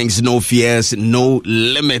Energy Drinks, no fears, no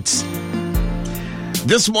limits.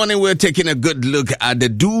 This morning, we're taking a good look at the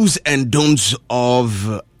do's and don'ts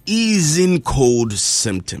of easing cold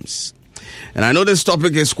symptoms. And I know this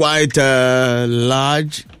topic is quite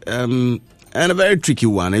large, and a very tricky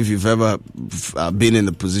one. If you've ever been in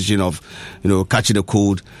the position of, catching a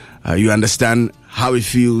cold, you understand how it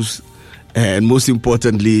feels. And most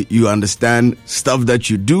importantly, you understand stuff that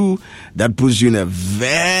you do that puts you in a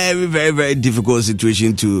very, very, very difficult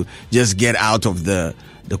situation to just get out of the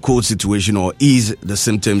cold situation or ease the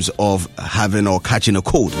symptoms of having or catching a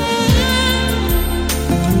cold.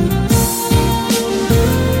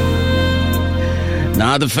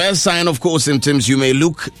 Now, the first sign of cold symptoms, you may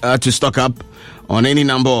look to stock up on any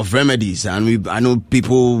number of remedies. And I know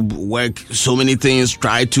people work so many things,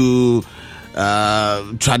 try to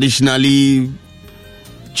traditionally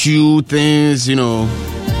chew things,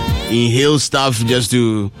 inhale stuff just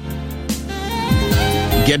to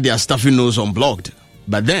get their stuffy nose unblocked.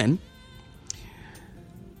 But then,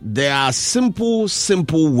 there are simple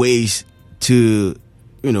ways to,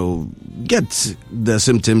 get the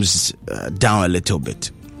symptoms down a little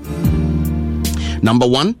bit. Number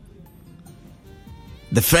one,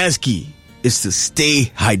 the first key is to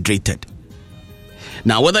stay hydrated.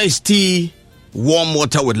 Now, whether it's tea, warm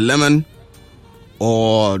water with lemon,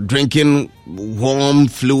 or drinking warm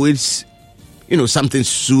fluids, something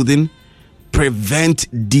soothing,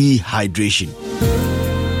 prevent dehydration.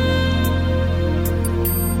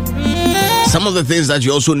 Some of the things that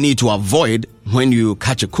you also need to avoid when you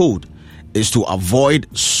catch a cold is to avoid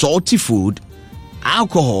salty food,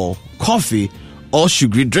 alcohol, coffee, or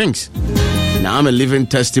sugary drinks. Now, I'm a living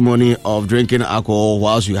testimony of drinking alcohol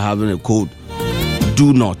whilst you're having a cold.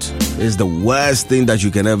 Do not. It's the worst thing that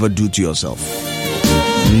you can ever do to yourself.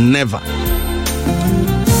 Never.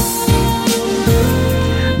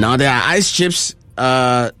 Now, there are ice chips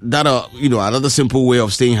that are, another simple way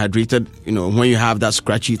of staying hydrated. When you have that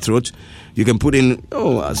scratchy throat, you can put in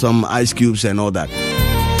some ice cubes and all that.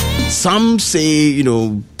 Some say,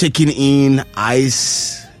 taking in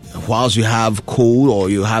ice whilst you have cold or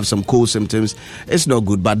you have some cold symptoms, it's not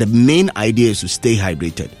good. But the main idea is to stay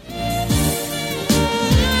hydrated.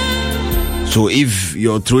 So if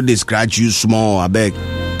your throat is scratchy, small, I beg,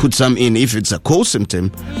 put some in. If it's a cold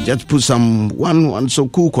symptom, just put some one so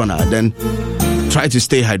cool corner. Then try to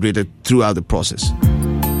stay hydrated throughout the process.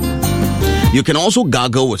 You can also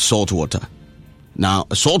gargle with salt water. Now,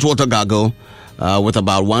 a salt water gargle with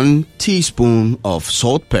about 1 teaspoon of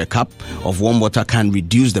salt per cup of warm water can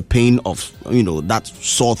reduce the pain of, that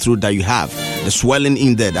sore throat that you have, the swelling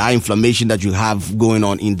in there, the eye inflammation that you have going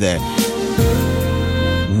on in there.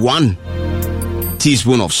 1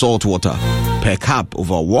 teaspoon of salt water per cup of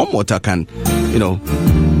warm water can,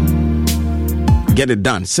 get it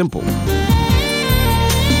done. Simple.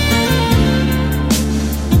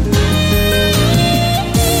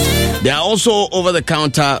 There are also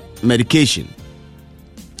over-the-counter medication,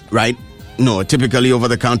 right? No, typically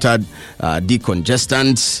over-the-counter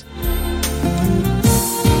decongestants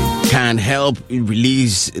can help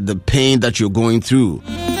release the pain that you're going through.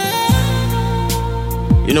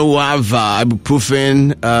 We have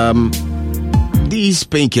ibuprofen. These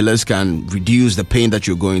painkillers can reduce the pain that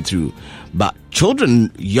you're going through. But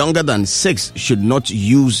children younger than 6 should not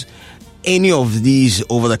use any of these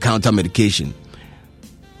over-the-counter medication.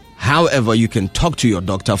 However, you can talk to your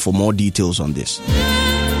doctor for more details on this.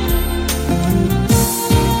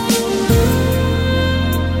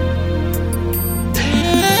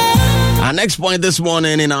 Our next point this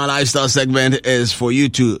morning in our lifestyle segment is for you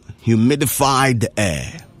to humidify the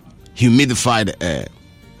air. Humidify the air.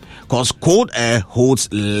 Because cold air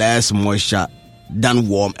holds less moisture than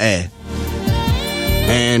warm air.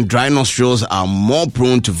 And dry nostrils are more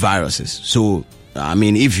prone to viruses. So,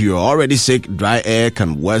 if you're already sick, dry air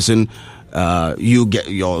can worsen you get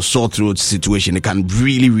your sore throat situation. It can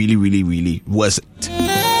really worsen.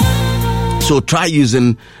 So try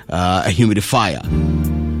using a humidifier.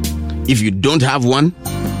 If you don't have one,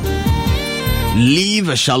 leave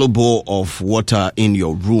a shallow bowl of water in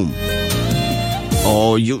your room.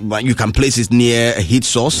 Or you can place it near a heat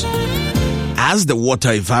source. As the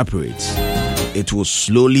water evaporates, it will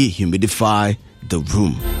slowly humidify the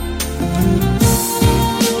room.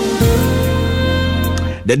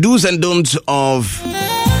 The do's and don'ts of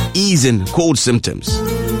easing cold symptoms.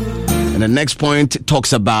 And the next point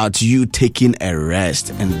talks about you taking a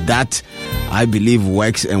rest. And that, I believe,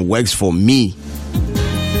 works for me.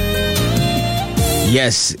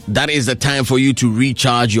 Yes, that is the time for you to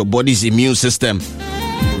recharge your body's immune system.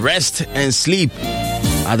 Rest and sleep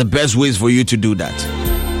are the best ways for you to do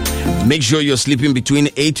that. Make sure you're sleeping between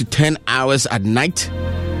 8 to 10 hours at night.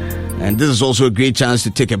 And this is also a great chance to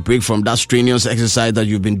take a break from that strenuous exercise that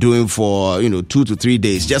you've been doing for, 2 to 3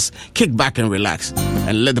 days. Just kick back and relax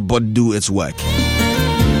and let the body do its work.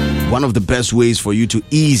 One of the best ways for you to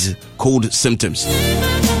ease cold symptoms.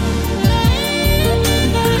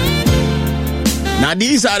 Now,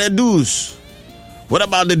 these are the do's. What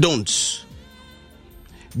about the don'ts?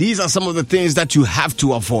 These are some of the things that you have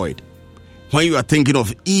to avoid when you are thinking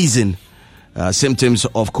of easing symptoms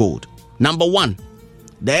of cold. Number 1.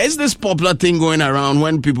 There is this popular thing going around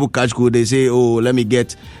when people catch cold. They say, "Oh, let me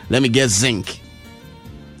get zinc."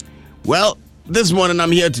 Well, this morning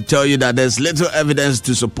I'm here to tell you that there's little evidence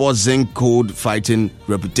to support zinc cold fighting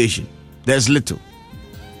reputation. There's little,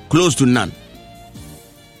 close to none.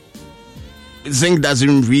 Zinc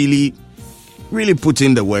doesn't really put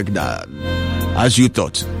in the work that as you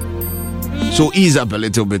thought. So ease up a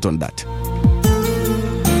little bit on that.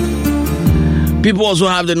 People also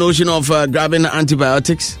have the notion of grabbing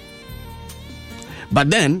antibiotics. But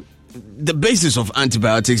then, the basis of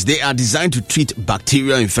antibiotics, they are designed to treat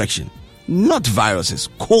bacterial infection, not viruses.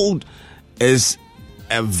 Cold is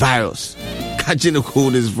a virus. Catching a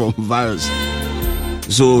cold is from virus.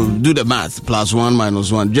 So do the math. +1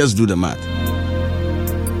 - 1. Just do the math.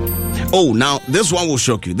 Oh, now this one will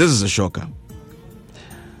shock you. This is a shocker.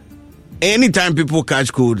 Anytime people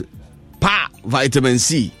catch cold, vitamin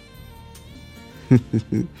C.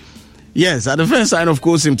 Yes, at the first sign of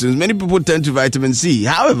cold symptoms, many people turn to vitamin C.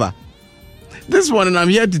 However, this one, and I'm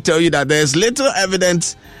here to tell you that there's little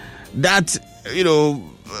evidence that,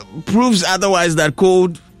 proves otherwise, that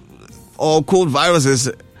cold or cold viruses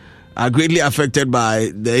are greatly affected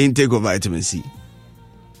by the intake of vitamin C.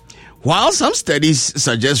 While some studies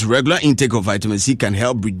suggest regular intake of vitamin C can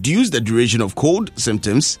help reduce the duration of cold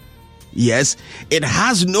symptoms, yes, it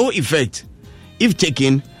has no effect if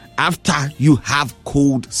taken after you have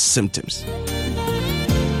cold symptoms.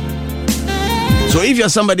 So if you're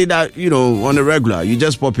somebody that, on a regular, you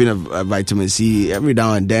just pop in a vitamin C every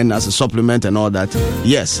now and then as a supplement and all that,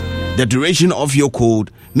 yes, the duration of your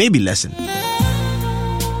cold may be lessened.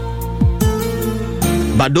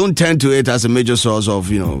 But don't turn to it as a major source of,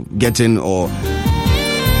 getting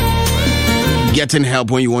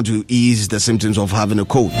help when you want to ease the symptoms of having a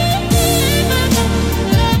cold.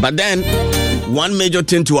 But then, one major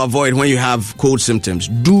thing to avoid when you have cold symptoms: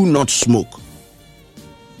 do not smoke.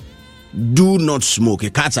 Do not smoke.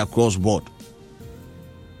 It cuts across board.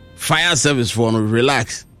 Fire service for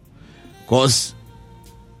relax. Because,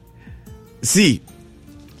 see,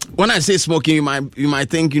 when I say smoking, you might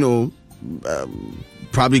think,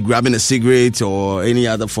 probably grabbing a cigarette or any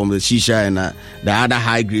other form of shisha and the other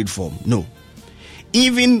high grade form. No.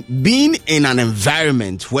 Even being in an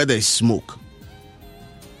environment where there is smoke,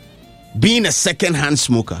 being a second-hand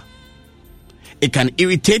smoker, it can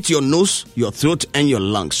irritate your nose, your throat, and your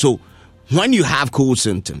lungs. So when you have cold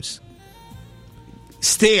symptoms,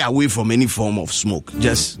 stay away from any form of smoke.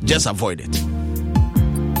 Just avoid it.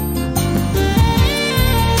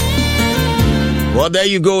 Well, there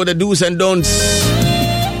you go, the do's and don'ts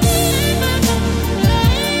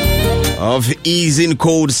of easing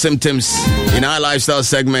cold symptoms in our lifestyle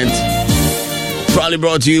segment. Probably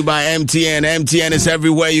brought to you by MTN. MTN is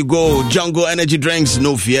everywhere you go. Jungle energy drinks,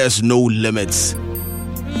 no fears, no limits.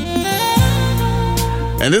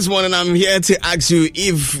 And this morning I'm here to ask you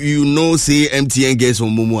if you know, say, MTN gets on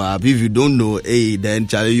Momo app. If you don't know, then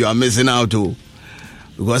Charlie, you are missing out too.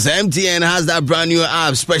 Because MTN has that brand new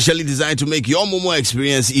app specially designed to make your Momo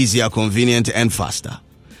experience easier, convenient, and faster.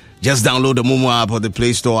 Just download the Momo app or the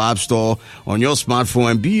Play Store, App Store on your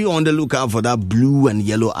smartphone and be on the lookout for that blue and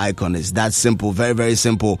yellow icon. It's that simple, very, very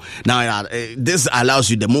simple. Now, this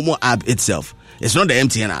allows you the Momo app itself. It's not the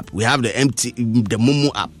MTN app. We have the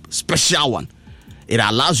Momo app, special one. It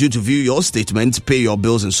allows you to view your statements, pay your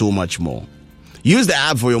bills, and so much more. Use the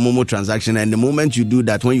app for your Momo transaction, and the moment you do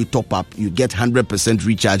that, when you top up, you get 100%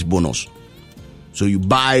 recharge bonus. So you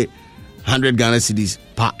buy 100 Ghana cedis,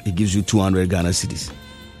 it gives you 200 Ghana cedis.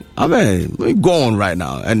 I mean, go on right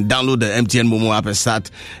now and download the MTN Momo app and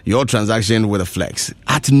start your transaction with a flex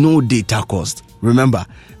at no data cost. Remember,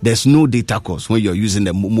 there's no data cost when you're using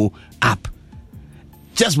the Momo app.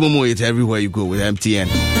 Just Momo it everywhere you go with MTN.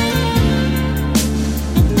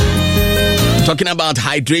 Talking about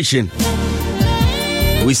hydration.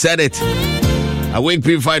 We said it. Awake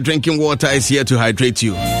Purified Drinking Water is here to hydrate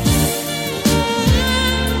you.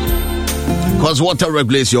 Because water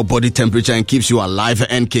regulates your body temperature and keeps you alive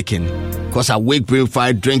and kicking. Because Awake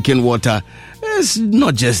Purified Drinking Water is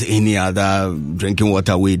not just any other drinking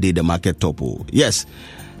water we did the market top. Yes,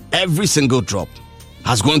 every single drop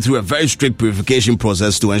has gone through a very strict purification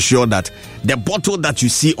process to ensure that the bottle that you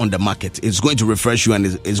see on the market is going to refresh you and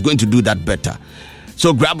is going to do that better.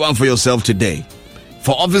 So grab one for yourself today.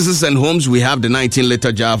 For offices and homes, we have the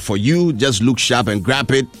 19-liter jar for you. Just look sharp and grab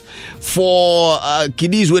it. For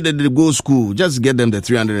kiddies where they go school, just get them the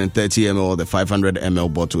 330 ml or the 500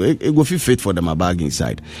 ml bottle. It will fit for them a bag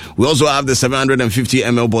inside. We also have the 750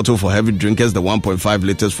 ml bottle for heavy drinkers, the 1.5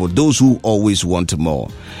 liters for those who always want more.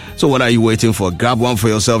 So what are you waiting for? Grab one for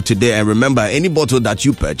yourself today. And remember, any bottle that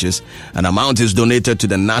you purchase, an amount is donated to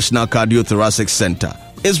the National Cardiothoracic Center.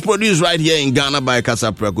 It's produced right here in Ghana by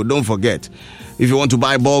Casa Preco. Don't forget. If you want to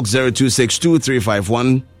buy bulk,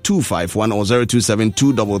 0262-351-251 or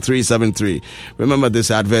 0272-3373. Remember, this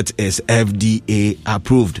advert is FDA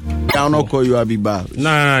approved. I'll not call you a big bar.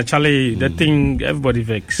 Nah, Charlie, the thing, everybody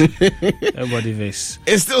vex. Everybody vex.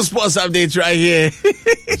 It's still sports updates right here.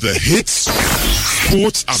 The Hits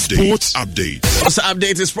Sports Update. Sports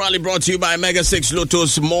Update is probably brought to you by Mega 6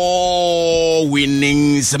 Lotus. More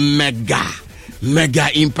winnings, mega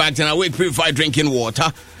impact, and Awake Purified Drinking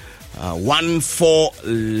Water.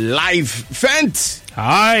 1-4 live. Fent.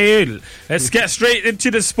 Hi, let's get straight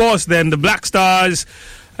into the sports then. The Black Stars,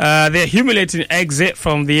 their humiliating exit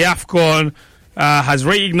from the AFCON has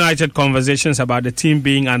reignited conversations about the team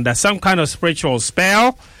being under some kind of spiritual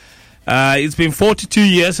spell. It's been 42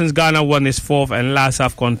 years since Ghana won its fourth and last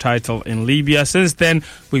AFCON title in Libya. Since then,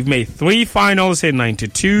 we've made 3 finals in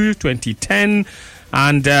 92, 2010,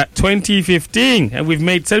 and 2015. And we've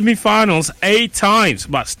made semi-finals 8 times,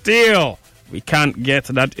 but still, we can't get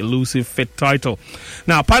that elusive fifth title.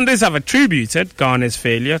 Now, pundits have attributed Ghana's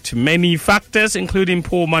failure to many factors, including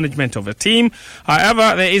poor management of the team.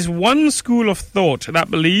 However, there is one school of thought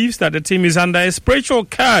that believes that the team is under a spiritual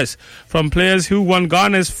curse from players who won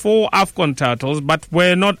Ghana's 4 AFCON titles but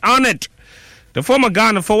were not honored. The former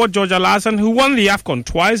Ghana forward George Alassane, who won the AFCON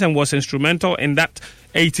twice and was instrumental in that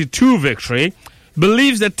 82 victory,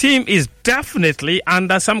 believes the team is definitely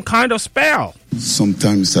under some kind of spell.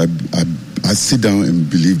 Sometimes I sit down and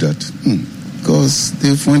believe that because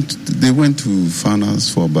they went to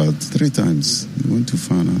finals for about 3 times. They went to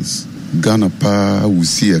finals. Ghana will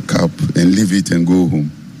see a cup and leave it and go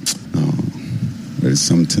home. No, there is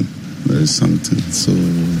something. So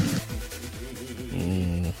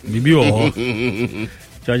Bibi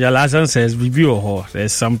George Alassane says Bibi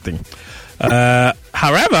there's something.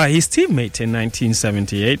 However, his teammate in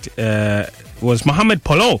 1978 was Mohamed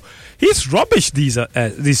Polo. He's rubbished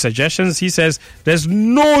these suggestions. He says there's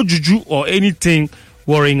no juju or anything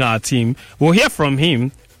worrying our team. We'll hear from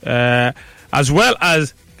him, as well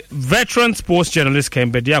as veteran sports journalist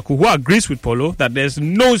Kembe Diaku, who agrees with Polo that there's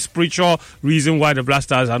no spiritual reason why the Black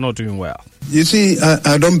Stars are not doing well. You see,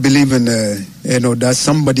 I don't believe in that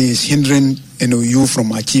somebody is hindering you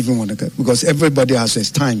from achieving one, because everybody has his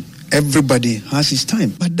time. Everybody has his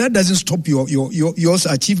time, but that doesn't stop your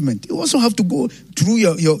achievement. You also have to go through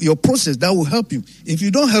your process that will help you. If you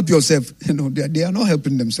don't help yourself, they are not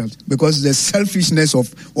helping themselves, because the selfishness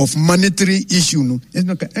of monetary issue.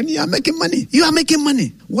 And you are making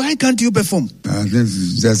money. Why can't you perform? This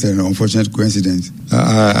is just an unfortunate coincidence.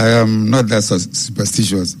 I am not that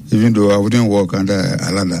superstitious, even though I wouldn't walk under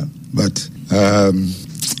a ladder. But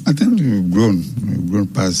I think we've grown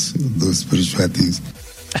past those spiritual things.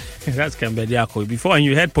 That's Kambediako. Before, and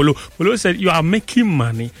you heard Polo said, you are making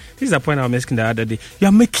money. This is the point I was making the other day. You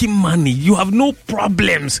are making money. You have no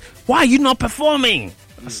problems. Why are you not performing?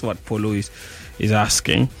 That's what Polo is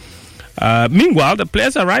asking. Meanwhile, the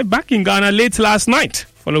players arrived back in Ghana late last night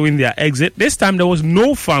following their exit. This time, there was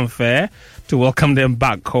no fanfare to welcome them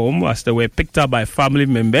back home as they were picked up by family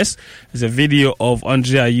members. There's a video of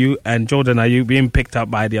Andre Ayew and Jordan Ayew being picked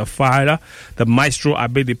up by their father, the maestro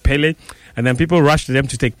Abedi Pele. And then people rushed to them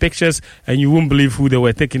to take pictures, and you won't believe who they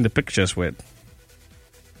were taking the pictures with.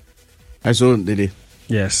 I saw, did they?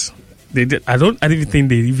 Yes. They did. I don't even think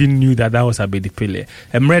they even knew that was Abedi Pele.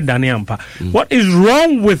 Emre Daniampa. What is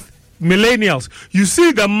wrong with millennials? You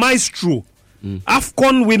see the maestro,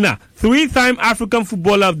 AFCON winner, 3-time African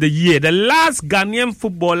Footballer of the Year, the last Ghanaian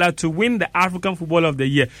footballer to win the African Footballer of the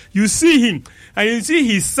Year. You see him, and you see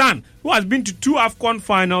his son, who has been to 2 AFCON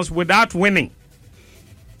finals without winning.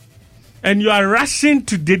 And you are rushing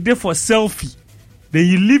to Dede for selfie. Then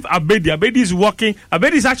you leave Abedi. Abedi is walking.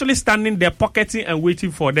 Abedi is actually standing there pocketing and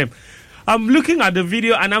waiting for them. I'm looking at the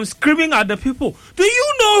video and I'm screaming at the people, do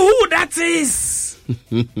you know who that is?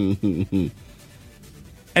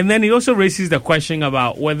 And then he also raises the question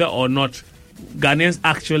about whether or not Ghanaians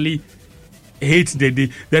actually hate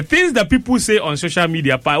Dede. The things that people say on social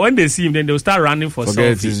media, when they see him, then they'll start running for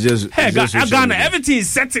selfies. Ghana, everything is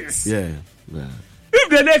settings. Yeah. If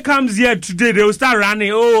the day comes here today, they will start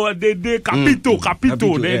running. Oh, they capito.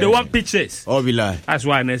 They want pictures. Oh, we lie. That's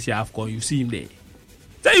why next year AFCON, you see him there.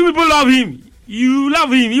 Tell you people love him. You love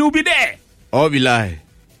him. He will be there. Oh, we lie.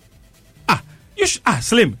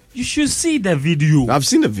 Slim, you should see the video. I've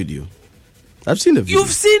seen the video. You've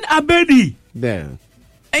seen Abedi. Yeah.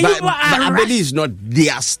 And but Abedi is not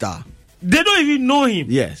their star. They don't even know him.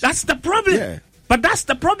 Yes. That's the problem. Yeah. But that's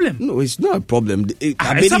the problem. No, it's not a problem.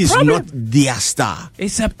 Abedi is not their star.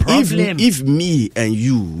 It's a problem. If me and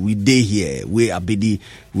you, we day here, where Abedi,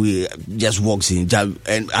 we just walks in, and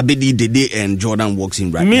Abedi, Dede and Jordan walks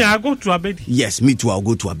in right now. I go to Abedi. Yes, me too, I'll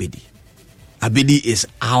go to Abedi. Abedi is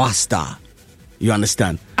our star. You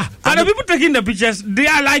understand? But the people taking the pictures, they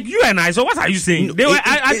are like you and I. So what are you saying? No,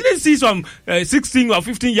 I didn't see some 16 or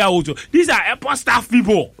 15-year-olds. These are airport staff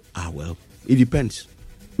people. Well, it depends.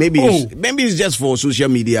 Maybe it's just for social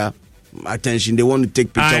media attention. They want to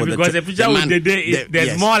take pictures because the picture with Dede,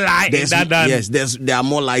 there's more likes in that. Yes, there are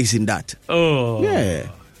more likes in that. Oh, yeah,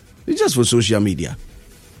 it's just for social media.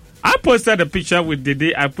 I posted a picture with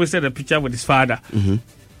Dede. I posted a picture with his father.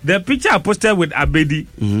 the picture I posted with Abedi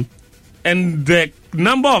and the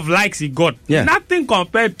number of likes he got, nothing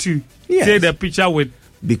compared to say the picture with.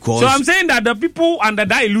 Because so I'm saying that the people under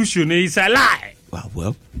that illusion is a lie.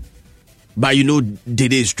 Well, but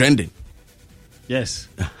Dede is trending. Yes.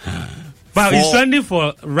 But it's trending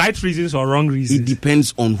for right reasons or wrong reasons. It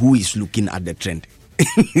depends on who is looking at the trend.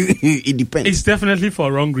 It depends. It's definitely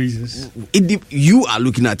for wrong reasons. You are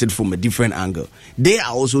looking at it from a different angle. They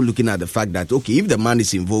are also looking at the fact that, okay, if the man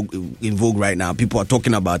is in vogue right now, people are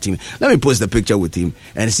talking about him. Let me post the picture with him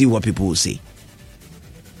and see what people will say.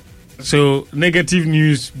 So, negative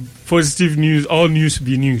news, positive news, all news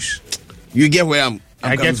be news. You get where I'm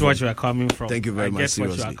I get what you are coming from. Thank you very much. I get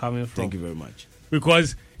seriously. what you are coming from. Thank you very much.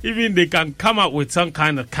 Because even they can come up with some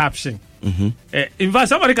kind of caption. In fact,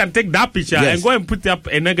 somebody can take that picture and go and put up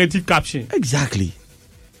a negative caption. Exactly.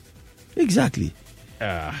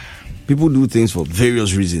 People do things for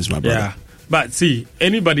various reasons, my brother. Yeah. But see,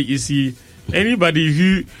 anybody who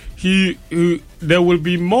there will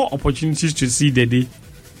be more opportunities to see Dede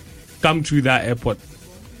come through that airport.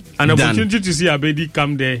 An opportunity to see Abedi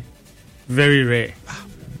come there, very rare.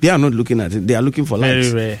 They are not looking at it. They are looking for likes.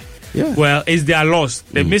 Very rare. Yeah. Well, it's their loss.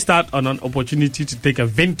 They missed out on an opportunity to take a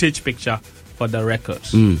vintage picture for the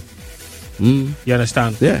records. You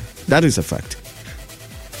understand? Yeah, that is a fact.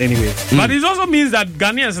 Anyway, but it also means that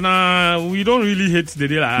Ghanaians we don't really hate the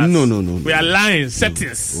deal. No. We are lying.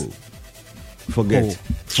 Settings. Forget.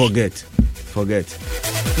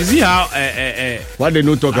 You see how what they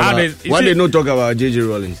not talk about? They not talk about JJ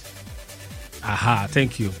Rollins? Aha,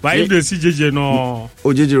 thank you. But if they see JJ, no.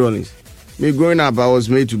 Oh, JJ Rollins. Me growing up, I was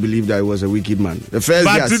made to believe that he was a wicked man. The first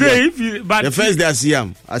day I see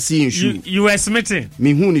him, I see him shoe. You were smitten.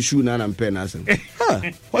 Me who ni shoe na I'm pen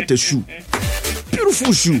what a shoe.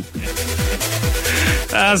 Beautiful shoe.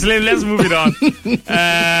 Slim, let's move it on.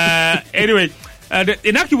 Anyway,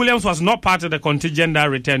 Inaki Williams was not part of the contingent that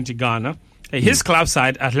returned to Ghana. His club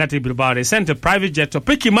side, Athletic Bilbao, they sent a private jet to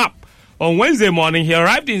pick him up. On Wednesday morning, he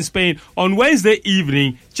arrived in Spain on Wednesday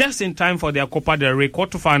evening, just in time for their Copa del Rey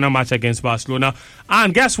quarter-final match against Barcelona.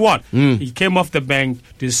 And guess what? He came off the bench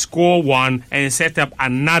to score one and set up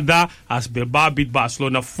another as Bilbao beat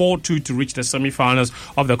Barcelona 4-2 to reach the semi-finals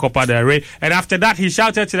of the Copa del Rey. And after that, he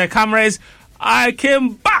shouted to the cameras, "I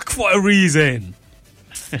came back for a reason."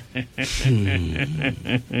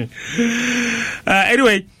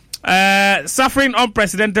 Anyway, suffering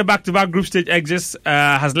unprecedented back-to-back group stage exits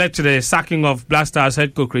has led to the sacking of Black Stars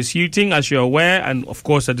head coach Chris Hughton, as you're aware, and of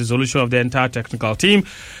course the dissolution of the entire technical team.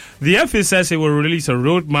 The FA says it will release a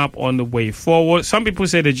roadmap on the way forward. Some people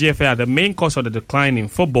say the GFA are the main cause of the decline in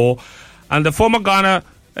football, and the former Ghana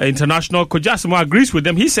international Coach Asimo agrees with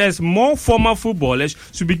them. He says more former footballers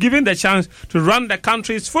should be given the chance to run the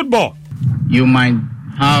country's football. You might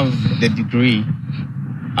have the degree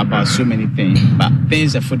about so many things, but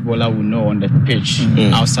things a footballer will know on the pitch,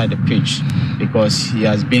 outside the pitch, because he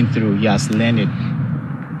has been through, he has learned it,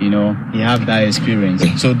 he have that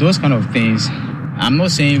experience. So those kind of things, I'm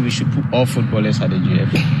not saying we should put all footballers at the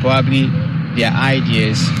GFA. Probably their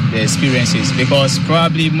ideas, their experiences, because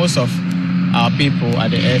probably most of our people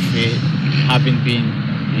at the FA haven't been,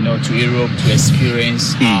 to Europe to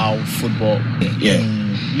experience how football.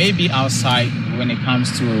 Maybe outside when it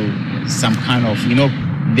comes to some kind of,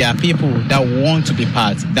 there are people that want to be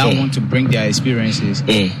part, that want to bring their experiences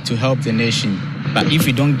to help the nation. But if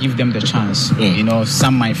you don't give them the chance,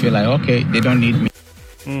 some might feel like, okay, they don't need me.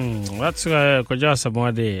 That's Koja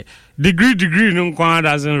Samoa. Degree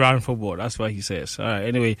doesn't run football. That's what he says. All right,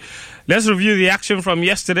 anyway, let's review the action from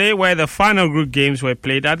yesterday where the final group games were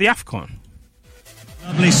played at the AFCON.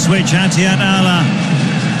 Lovely switch, Atiat Ala.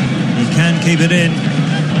 He can keep it in.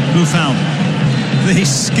 Boufal. The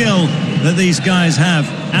skill that these guys have.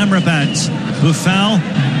 Amrabat, Boufal,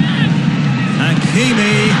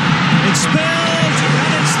 Hakimi, it's spilled,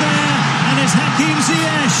 and it's there, and it's Hakim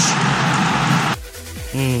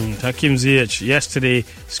Ziyech. Hakim Ziyech yesterday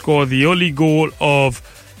scored the only goal of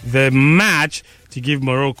the match to give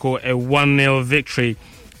Morocco a 1-0 victory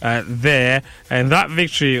there, and that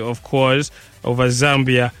victory, of course, over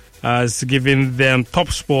Zambia has given them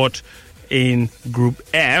top spot in Group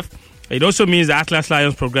F. It also means the Atlas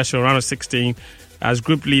Lions progress to round of 16 as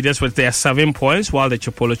group leaders with their 7 points, while the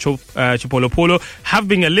Chipolo Polo have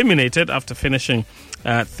been eliminated after finishing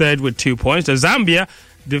third with 2 points. The Zambia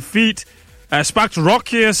defeat sparked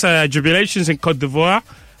raucous jubilations in Cote d'Ivoire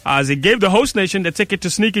as it gave the host nation the ticket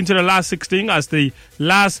to sneak into the last 16 as the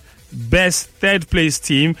last best third place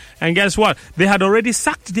team. And guess what? They had already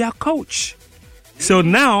sacked their coach. So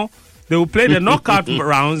now they will play the knockout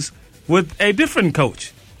rounds with a different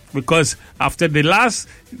coach. because after the last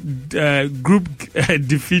group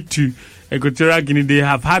defeat to Equatorial Guinea, they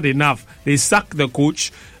have had enough. They sacked the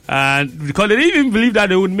coach because they didn't even believe that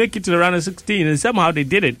they would make it to the round of 16, and somehow they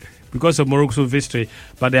did it because of Morocco's victory,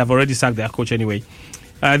 but they have already sacked their coach anyway.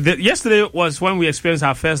 Yesterday was when we experienced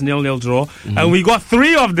our first 0-0 draw, and we got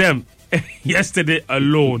 3 of them yesterday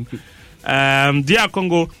alone. DR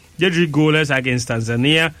Congo did goalless against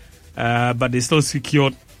Tanzania, but they still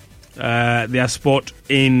secured their spot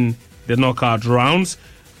in the knockout rounds.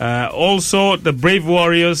 Also, the Brave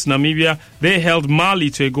Warriors, Namibia, they held Mali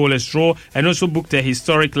to a goalless draw and also booked a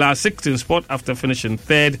historic last 16 spot after finishing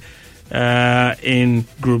third in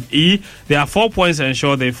Group E. They have 4 points to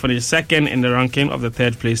ensure they finish second in the ranking of the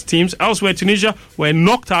third place teams. Elsewhere, Tunisia were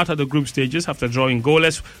knocked out of the group stages after drawing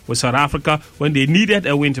goalless with South Africa when they needed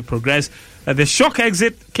a win to progress. The shock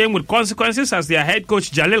exit came with consequences as their head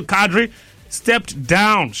coach Jalil Kadri stepped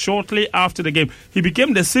down shortly after the game. He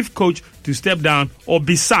became the 6th coach to step down or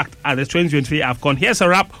be sacked at the 2023 AFCON. Here's a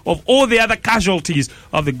wrap of all the other casualties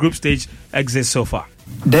of the group stage exit so far.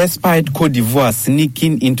 Despite Cote d'Ivoire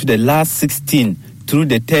sneaking into the last 16 through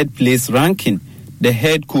the third place ranking, the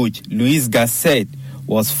head coach, Louis Gasset,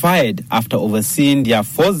 was fired after overseeing their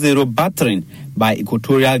 4-0 battering by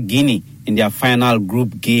Equatorial Guinea in their final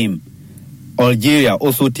group game. Algeria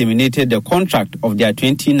also terminated the contract of their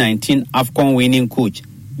 2019 AFCON winning coach,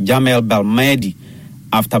 Jamel Belmadi,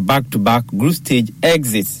 after back-to-back group stage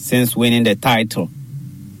exits since winning the title.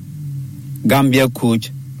 Gambia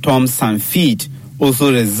coach Tom Sanfit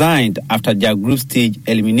also resigned after their group stage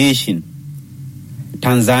elimination.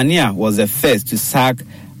 Tanzania was the first to sack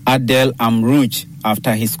Adel Amrouche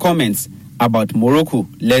after his comments about Morocco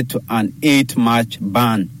led to an 8-match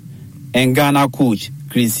ban. And Ghana coach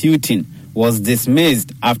Chris Hutton was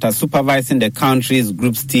dismissed after supervising the country's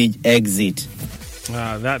group stage exit.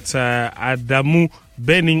 That's Adamu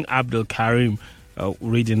Benin Abdul Karim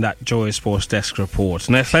reading that Joy Sports Desk report.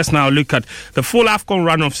 Let's now look at the full AFCON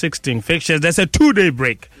run of 16 fixtures. There's a 2-day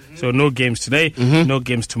break, so no games today, no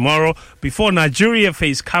games tomorrow. Before Nigeria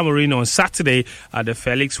face Cameroon on Saturday at the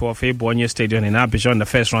Felix Houphouët-Boigny Stadium in Abidjan, the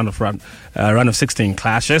first round of 16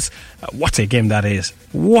 clashes. What a game that is!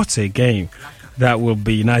 What a game that will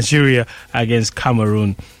be. Nigeria against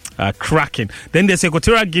Cameroon, cracking. Then there's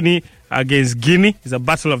Equatorial Guinea against Guinea. It's a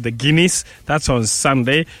battle of the Guineas. That's on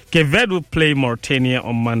Sunday. Cape Verde will play Mauritania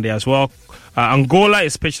on Monday as well. Angola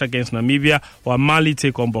is pitched against Namibia, while Mali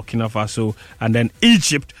take on Burkina Faso, and then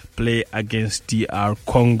Egypt play against DR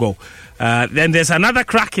Congo. Then there's another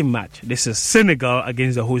cracking match. This is Senegal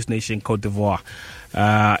against the host nation Cote d'Ivoire.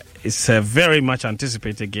 It's a very much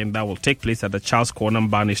anticipated game that will take place at the Charles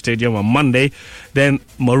Konan Stadium on Monday. Then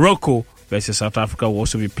Morocco versus South Africa will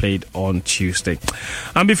also be played on Tuesday.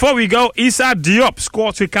 And before we go, Issa Diop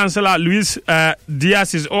scored to cancel out Luis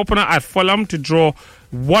Diaz's opener at Fulham to draw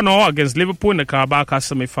 1-0 against Liverpool in the Carabao Cup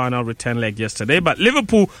semi-final return leg yesterday. But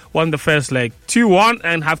Liverpool won the first leg 2-1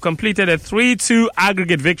 and have completed a 3-2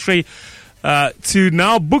 aggregate victory to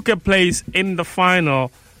now book a place in the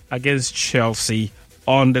final against Chelsea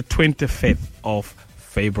on the 25th of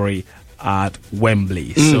February at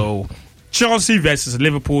Wembley. So Chelsea versus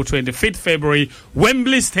Liverpool, 25th February,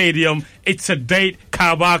 Wembley Stadium. It's a date,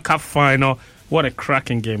 Carabao Cup final. What a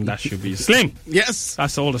cracking game that should be. Slim. Yes.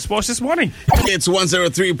 That's all the sports this morning. It's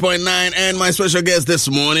 103.9, and my special guest this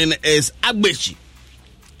morning is Agbeshi.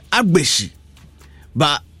 Agbeshi.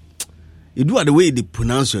 But you do it the way they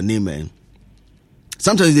pronounce your name, man.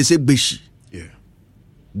 Sometimes they say Beshi. Yeah.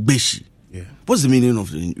 Beshi. Yeah. What's the meaning of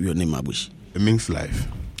your name, Agbeshi? It means life.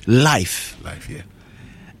 Life. Life, yeah.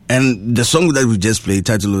 And the song that we just played,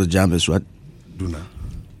 title of the jam is what? Duna.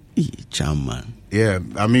 Jam, man. Yeah,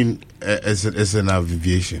 I mean, it's an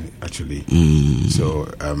abbreviation, actually.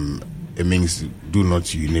 So, it means do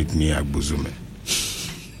not unite me Agbuzume.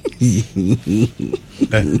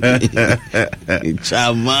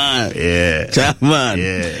 Chairman. Yeah. Chairman.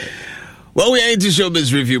 Yeah. Well, we are into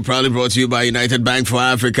Showbiz Review, proudly brought to you by United Bank for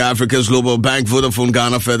Africa, Africa's global bank, Vodafone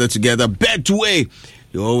Ghana, further together. Betway.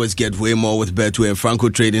 You always get way more with Betway and Franco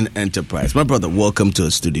Trading Enterprise. My brother, welcome to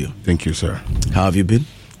the studio. Thank you, sir. How have you been?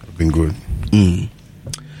 I've been good.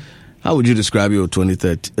 How would you describe your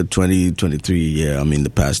 2023 year? I mean, the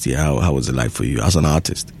past year. How was it like for you as an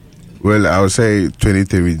artist? Well, I would say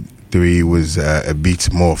 2023 was a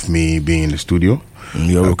bit more of me being in the studio.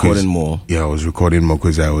 You're recording more? Yeah, I was recording more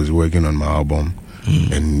because I was working on my album.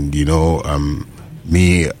 And, you know,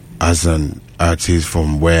 me as an artist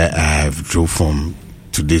from where I have drove from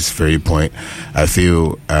to this very point, I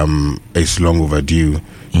feel it's long overdue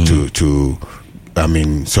to I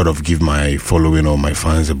mean, sort of give my following or my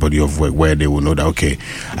fans a body of work where they will know that, okay,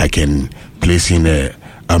 I can place in a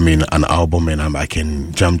an album, and I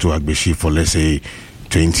can jump to Agbeshi for, let's say,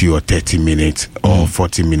 20 or 30 minutes or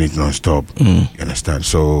 40 minutes non-stop. You understand?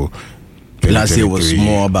 So last year was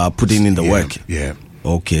more about putting in the work. Yeah.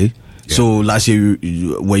 Okay. Yeah. So last year,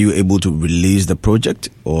 were you able to release the project,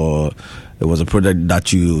 or it was a project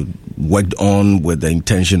that you worked on with the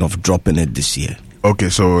intention of dropping it this year? Okay,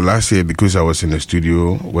 so last year, because I was in the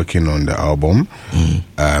studio working on the album,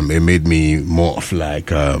 it made me more of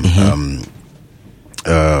like I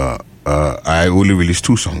only released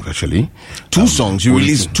 2 songs actually. 2 songs? You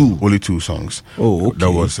released 2? Only 2 songs. Oh, okay.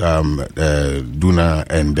 That was Duna,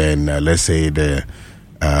 and then let's say the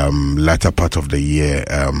latter part of the year,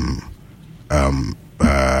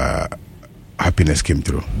 Happiness Came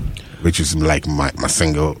Through, which is like my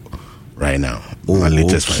single right now. My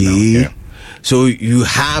latest right now. Yeah. So you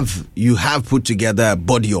have put together a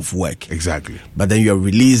body of work. Exactly. But then you're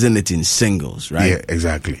releasing it in singles, right? Yeah,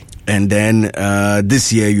 exactly. And then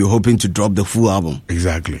this year you're hoping to drop the full album.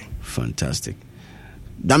 Exactly. Fantastic.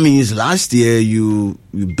 That means last year you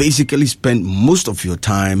basically spent most of your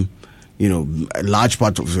time, a large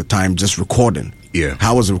part of your time just recording. Yeah.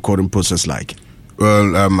 How was the recording process like?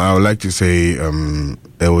 Well, I would like to say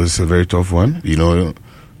it was a very tough one.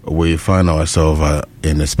 We find ourselves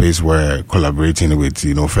in a space where collaborating with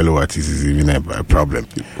fellow artists is even a problem.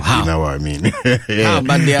 How? You know what I mean? Yeah. How?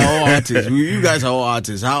 But they are all artists. You guys are all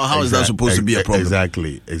artists. How is that supposed to be a problem?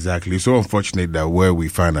 Exactly. So unfortunate that where we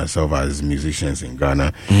find ourselves as musicians in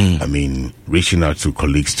Ghana, reaching out to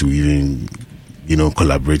colleagues to even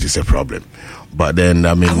collaborate is a problem. But then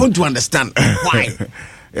I want to understand why.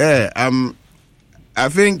 Yeah. I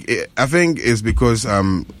think it's because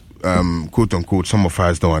quote unquote, some of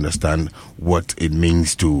us don't understand what it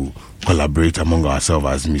means to collaborate among ourselves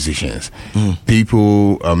as musicians.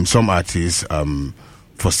 People, some artists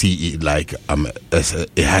foresee it like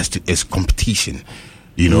it's competition.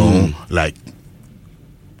 Like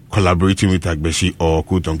collaborating with Agbeshi or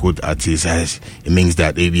quote unquote artists it means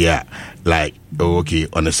that maybe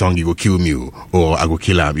on a song you go kill me or I go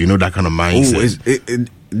kill him. That kind of mindset.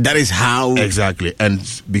 That is how... Exactly. And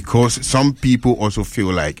because some people also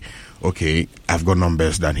feel like, okay, I've got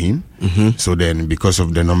numbers than him. So then because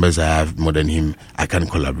of the numbers I have more than him, I can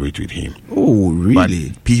collaborate with him. Oh,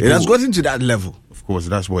 really? But people, it has gotten to that level. Of course,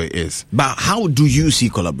 that's what it is. But how do you see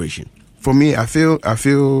collaboration? For me, I feel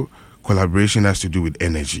collaboration has to do with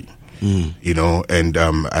energy. And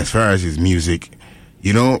as far as his music,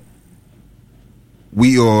 we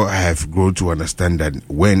all have grown to understand that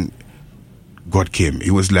when God came,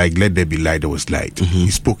 it was like, let there be light, there was light.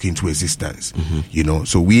 He spoke into existence.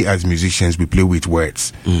 So we as musicians, we play with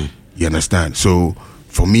words. You understand? So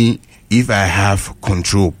for me, if I have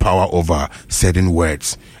power over certain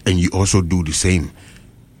words, and you also do the same,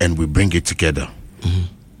 and we bring it together,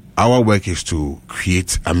 our work is to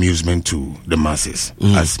create amusement to the masses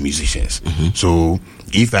as musicians. So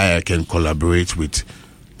if I can collaborate with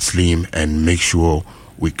Slim and make sure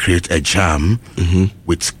we create a jam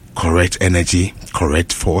with correct energy,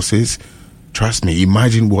 correct forces, trust me,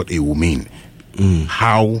 imagine what it will mean.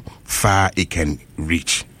 How far it can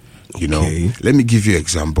reach. Let me give you an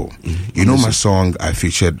example. My song I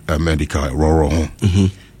featured Medical Roro.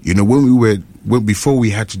 When before we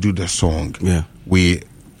had to do the song,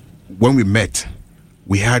 when we met,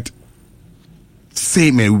 we had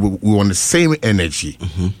we were on the same energy.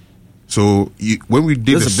 So when we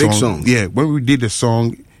did That's a big song. When we did the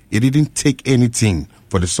song, it didn't take anything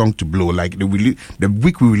for the song to blow. Like the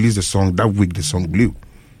week we released the song, that week the song blew.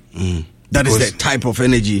 That is the type of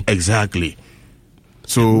energy. Exactly.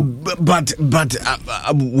 So, but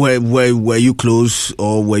were you close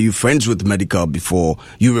or were you friends with Medical before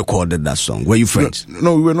you recorded that song? Were you friends?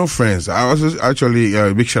 No, we were not friends. I was actually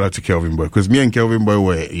big shout out to Kelvin Boy, because me and Kelvin Boy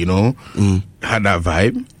were had that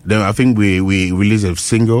vibe. Then I think we released a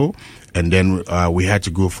single. And then we had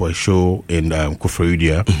to go for a show in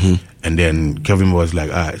Koforidia. And then Kevin was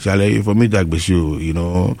like, Charlie, for me, that was you, He'd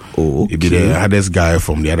be the hardest guy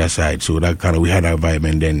from the other side. So that we had that vibe.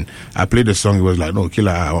 And then I played the song. He was like, no,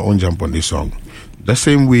 Killer, I won't jump on this song. The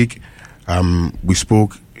same week, we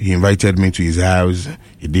spoke. He invited me to his house.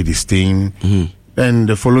 He did his thing. Then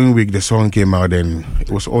the following week, the song came out, and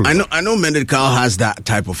it was all. I know. Medical has that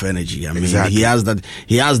type of energy. I mean, exactly. he has that.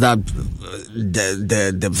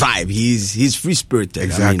 The vibe. He's free spirited.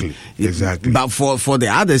 Exactly. Exactly. But for the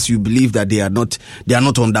others, you believe that they are not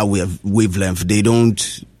on that wavelength. They don't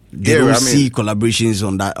see collaborations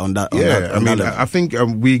on that. I think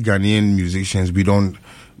we Ghanaian musicians, we don't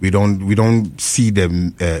see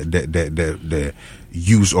the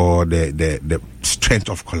use or the strength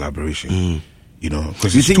of collaboration. You know,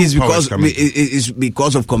 because you think it's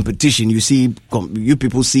because of competition. You see, you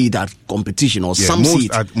people see that competition, or some see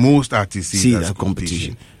it. Most artists see it as a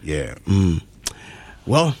competition. Yeah.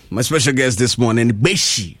 Well, my special guest this morning,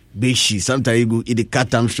 Beshi. Sometimes you go in the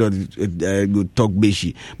cat, I'm sure you talk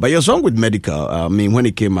Beshi. But your song with Medical, I mean, when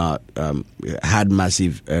it came out, had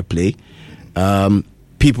massive play.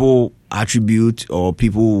 People attribute, or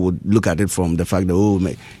people would look at it from the fact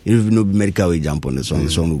that, you know, Medical will jump on the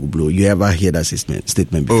song will blow. You ever hear that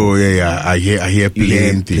statement before? Oh yeah, I hear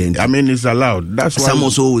plenty. I mean, it's allowed. That's why some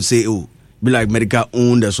also would say, be like Medical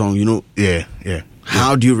own the song, you know. Yeah.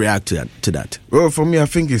 How do you react to that? Well, for me, I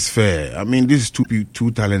think it's fair. I mean, these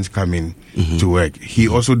two talents coming to work. He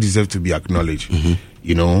also deserves to be acknowledged,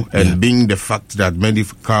 you know. And being the fact that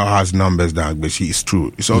Medical has numbers that Agbeshi is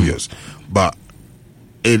true, it's obvious. But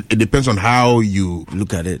it depends on how you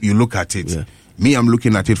look at it. Yeah. Me, I'm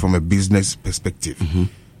looking at it from a business perspective.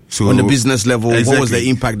 So on the business level, what was the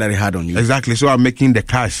impact that it had on you? Exactly. So I'm making the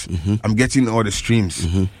cash. I'm getting all the streams.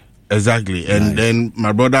 Exactly. And then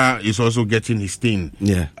my brother is also getting his thing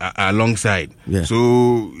alongside. Yeah.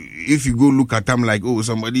 So if you go look at them like,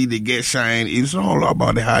 somebody, they get shine, it's not all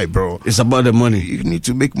about the hype, bro. It's about the money. You need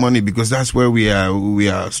to make money because that's where we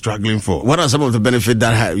are struggling for. What are some of the benefits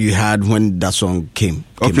that you had when that song came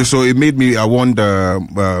so it made me, I won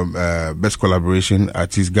the Best Collaboration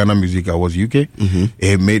Artist Ghana Music Awards UK.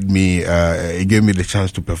 It made me, it gave me the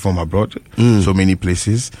chance to perform abroad, so many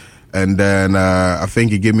places. And then I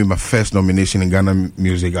think he gave me my first nomination in Ghana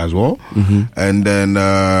Music as well. And then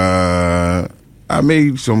I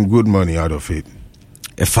made some good money out of it.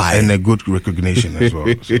 And a good recognition as well.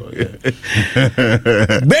 So,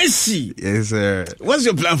 Beshi! Yes, sir. What's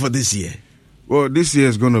your plan for this year? Well, this year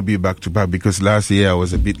is going to be back to back because last year I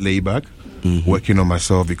was a bit laid back, working on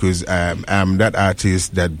myself because I'm that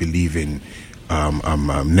artist that believe in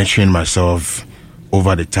nurturing myself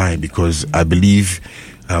over the time because I believe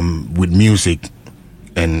with music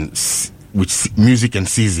and seasons,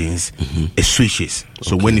 it switches.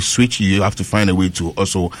 So when it switches, you have to find a way to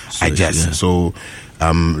also adjust. Yeah. So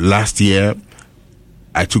last year,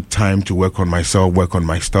 I took time to work on myself, work on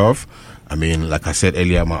my stuff. I mean, like I said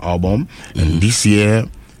earlier, my album. And this year,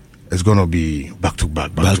 it's going to be back to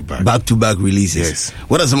back releases. Yes.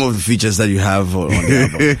 What are some of the features that you have on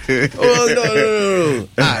the album?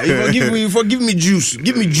 No. You forgive me juice.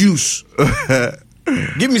 Give me juice.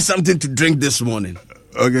 Give me something to drink this morning.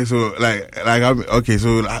 Okay, so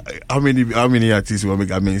how many artists you want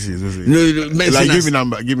to mention?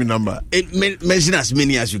 Give me number. Mention as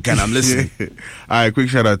many as you can. I'm listening. All right, quick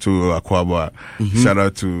shout out to Akwaba. Shout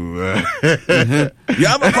out to you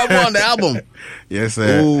have Akwaba on the album. Yes,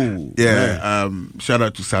 sir. Shout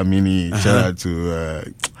out to Samini. Shout out to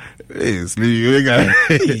we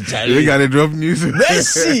gotta drop news. Let's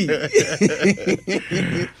see.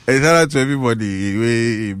 Shout out to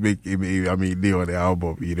everybody. They on the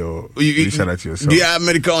album, you know. Shout out to yourself. Do you have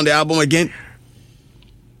America on the album again?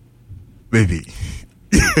 Maybe.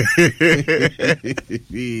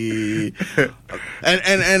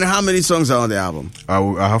 and how many songs are on the album?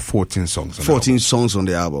 I have 14 songs. 14 songs on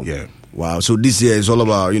the album. Yeah. Wow. So this year is all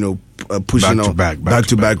about pushing back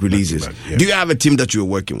to back releases. Yeah. Do you have a team that you're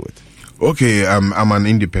working with? Okay, I'm an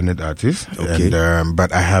independent artist, and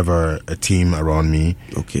but I have a team around me.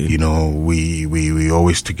 Okay, you know, we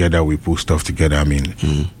always together. We pull stuff together. I mean,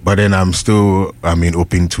 but then I'm still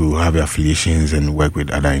open to have affiliations and work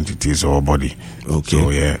with other entities or body. Okay, so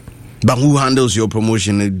yeah. But who handles your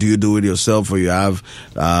promotion? Do you do it yourself, or you have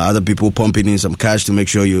other people pumping in some cash to make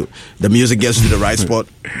sure the music gets to the right spot?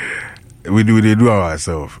 They do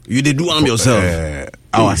ourselves. You they do them yourself.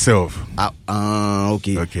 Ourselves.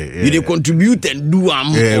 Okay. Yeah. You they contribute and do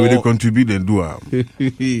them. Yeah, we they contribute and do them.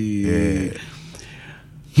 Yeah.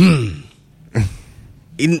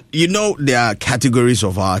 There are categories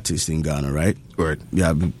of artists in Ghana, right? Right.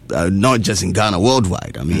 Yeah, not just in Ghana,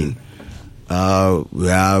 worldwide. I mean, we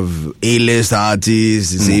have A-list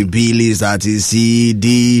artists, B-list artists, C,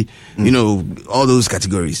 D. All those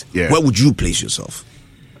categories. Yeah. Where would you place yourself?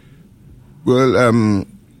 Well,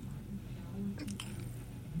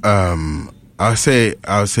 I'll say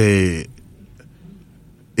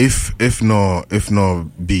if no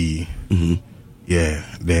B,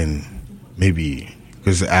 then maybe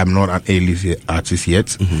because I'm not an A-list artist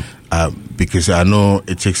yet, because I know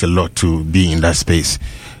it takes a lot to be in that space,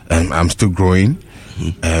 and I'm still growing,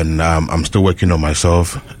 and I'm still working on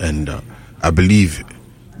myself, and I believe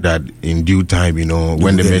that in due time,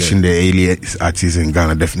 when they mention the A-list artists in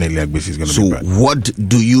Ghana, definitely Agbeshi is going to be back. So what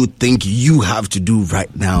do you think you have to do right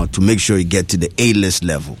now to make sure you get to the A-list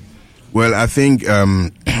level? Well, I think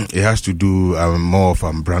it has to do more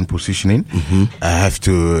of brand positioning. I have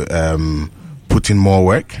to put in more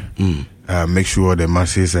work, make sure the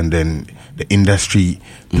masses and then the industry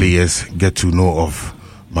players get to know of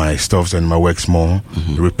my stuffs and my works more,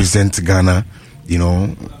 represent Ghana,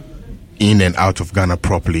 in and out of Ghana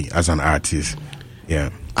properly as an artist.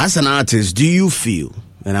 Yeah. As an artist, do you feel,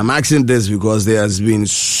 and I'm asking this because there has been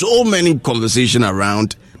so many conversation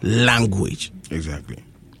around language. Exactly.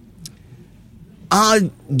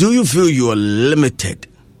 Do you feel you are limited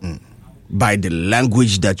by the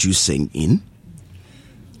language that you sing in?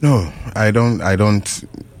 No, I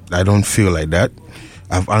don't feel like that.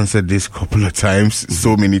 I've answered this a couple of times,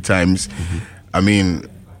 so many times. I mean,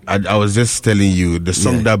 I was just telling you, the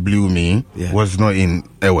song that blew me was not in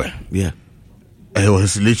Ewe. Yeah. It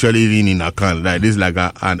was literally even in Akan. Like this, like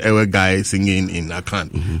an Ewe guy singing in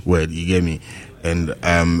Akan. Where you get me? And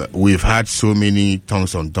we've had so many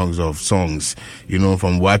tongues on tongues of songs,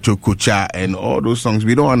 from Wacho Kucha and all those songs.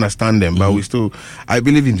 We don't understand them, but we still. I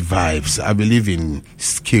believe in vibes. I believe in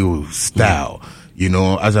skill, style.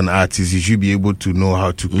 As an artist, you should be able to know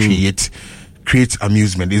how to create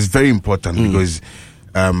amusement. It's very important because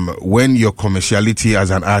when your commerciality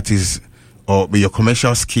as an artist or your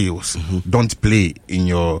commercial skills don't play in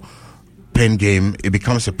your pen game, it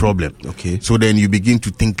becomes a problem. Okay. So then you begin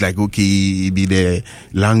to think like, okay, it be the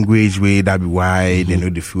language way, that be why they know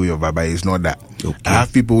the feel your vibe, but it's not that. Okay. I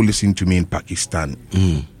have people who listen to me in Pakistan.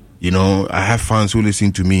 I have fans who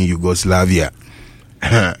listen to me in Yugoslavia.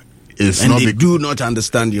 It's and not they do not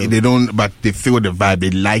understand you. They don't, but they feel the vibe. They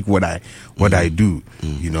like what I do.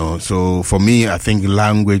 So for me, I think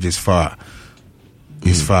language is far.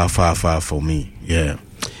 It's far for me. Yeah.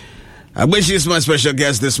 Agbeshi is my special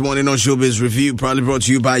guest this morning on Showbiz Review, proudly brought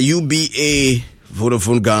to you by UBA,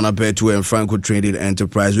 Vodafone Ghana, Petu, and Franco Trading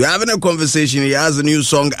Enterprise. We're having a conversation. He has a new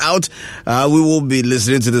song out. We will be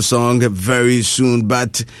listening to the song very soon.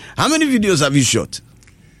 But how many videos have you shot?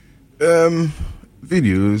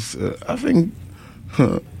 Videos, I think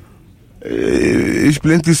it's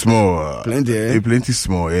plenty small. Plenty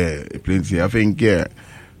small, yeah. Plenty. I think, yeah.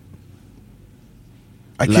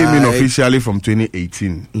 I came in officially from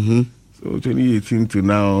 2018. So 2018 to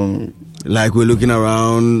now. Like we're looking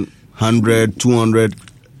around 100, 200.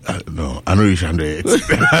 No, I know reach 100. but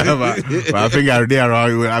I think I go there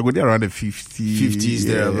around the 50s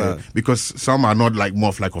there. Because some are not like more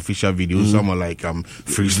of like official videos, some are like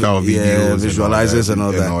freestyle videos, visualizers and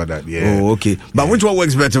all that. Yeah. Oh, okay. But which one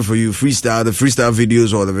works better for you? The freestyle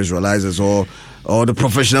videos or the visualizers or the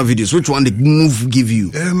professional videos? Which one the move give you?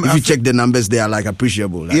 If you check the numbers, they are like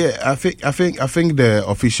appreciable. Like. Yeah, I think the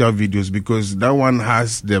official videos, because that one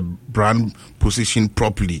has the brand position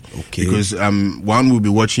properly. Okay. Because one will be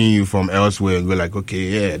watching you from elsewhere and go like, okay,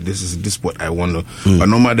 yeah, this is what I want to.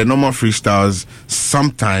 But the normal freestyles,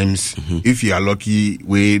 sometimes if you are lucky,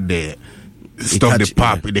 where the stop the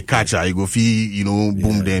pop, the catcher, you go feel,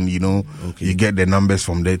 boom, then you get the numbers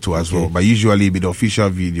from there too as well. But usually with the official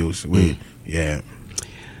videos, where yeah.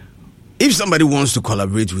 If somebody wants to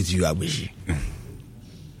collaborate with you, Agbeshi,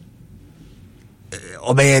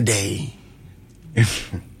 obey a day.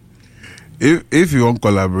 If you want to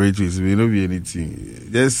collaborate with me, don't be anything.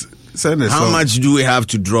 Just send a song. How much do we have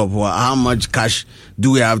to drop? Or how much cash do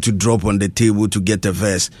we have to drop on the table to get the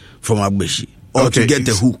verse from Agbeshi? Or to get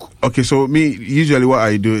the hook? Okay, so usually what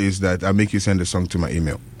I do is that I make you send the song to my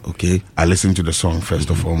email. Okay. I listen to the song first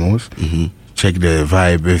and foremost. Check the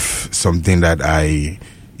vibe, if something that I,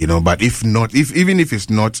 but if not, even if it's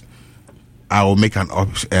not, I will make an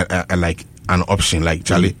option, like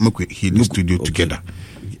Charlie, make we hit the studio together.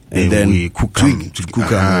 And then we cook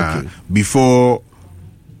before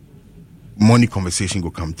money conversation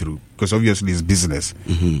will come through, because obviously it's business.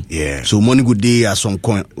 Yeah. So money good day at some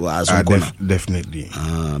coin. Definitely.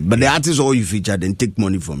 But the artists all you feature, then take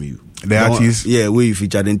money from you. The artists, where you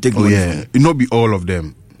feature, then take money. Yeah, it not be all of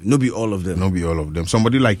them. Not be all of them.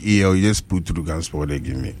 Somebody like EL, you just put through transport they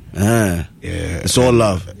give me. Yeah. It's all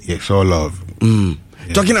love. Yeah, it's all love. Yeah.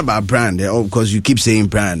 Talking about brand, because you keep saying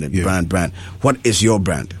brand. What is your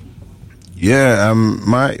brand? Yeah,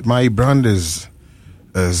 my brand is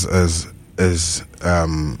that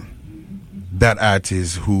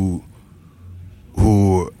artist who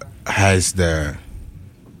has the,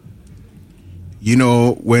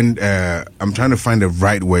 when I'm trying to find the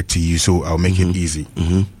right word to use, so I'll make it easy.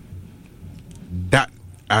 That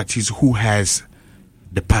artist who has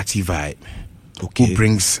the party vibe, who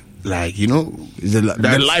brings the life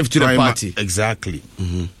to the party. Exactly.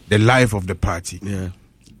 The life of the party. Yeah.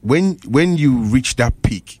 When you reach that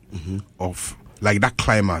peak of like that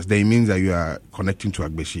climax, then it means that you are connecting to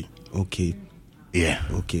Agbeshi. Okay. Yeah.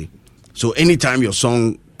 Okay. So anytime your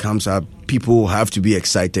song comes up, people have to be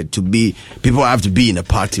excited people have to be in a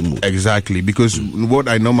party mood. Exactly, because what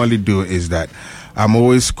I normally do is that I'm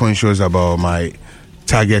always conscious about my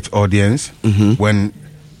target audience when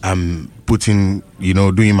I'm putting,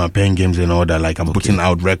 doing my pen games and all that, like I'm putting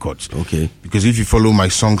out records. Okay. Because if you follow my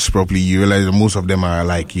songs properly, you realize that most of them are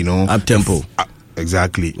like, up tempo.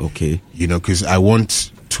 Exactly. Okay. Because I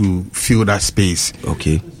want to fill that space.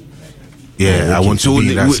 Okay. Yeah, okay. I want to be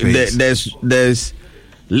in that space. There's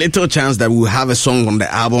little chance that we'll have a song on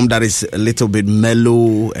the album that is a little bit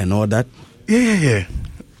mellow and all that. Yeah.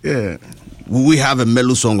 Will we have a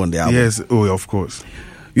mellow song on the album? Yes. Oh, of course.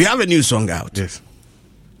 You have a new song out. Yes.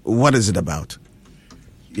 What is it about?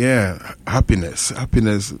 Yeah, happiness.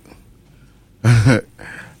 Happiness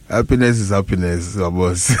is happiness,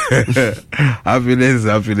 boss. Happiness is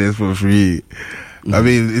happiness for free. I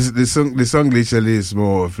mean, the song literally is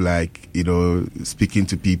more of like, speaking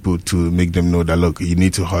to people to make them know that, look, you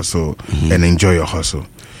need to hustle and enjoy your hustle.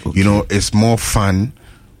 Okay. It's more fun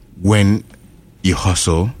when you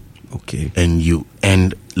hustle and you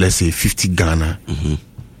end, let's say, 50 Ghana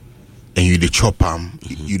and you chop them,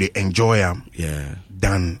 you enjoy them. Yeah.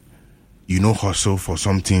 Than, hustle for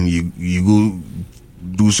something, you go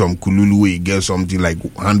do some kululu where you get something like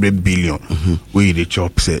 100 billion where you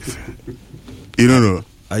chop safe. You don't know.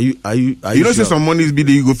 Are you sure? Say some money is be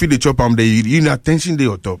there, you go feed the chop and you in attention there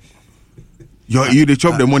on top. You they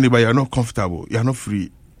chop the money, but you're not comfortable. You're not free.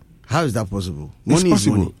 How is that possible? Money is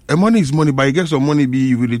possible. And money is money, but you get some money be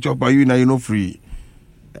you with the chop and you're not free.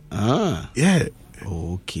 Yeah.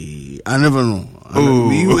 Okay, I never know.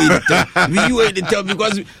 You wait to tell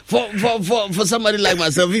because for somebody like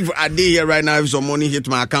myself, if I did here right now, if some money hit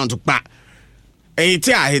my account, I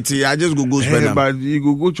just go spend them. But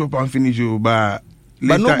you go chop and finish you, but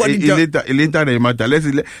nobody later they matter.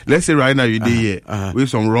 Let's say right now you did here, with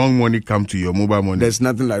some wrong money come to your mobile money. There's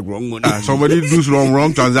nothing like wrong money. Somebody do some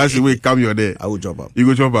wrong transaction, will come your there. I will chop up. You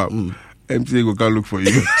go chop up. MTA go can look for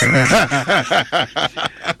you.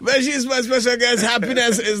 But she's my special guest.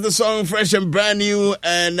 Happiness is the song, fresh and brand new,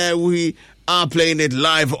 and we are playing it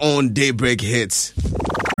live on Daybreak Hits.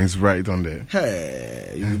 It's right on there.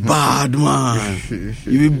 Hey, you bad man.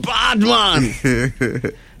 You bad man.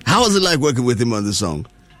 How was it like working with him on the song?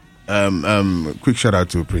 Quick shout out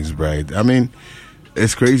to Prince Bride. I mean,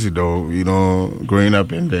 it's crazy though, growing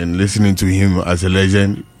up and then listening to him as a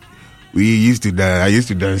legend. We used to dance. I used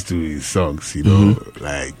to dance to his songs, used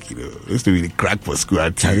to be the crack for school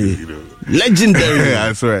at times, Legendary.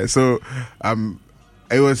 That's right. So,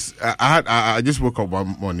 it was. I just woke up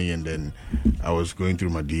one morning and then I was going through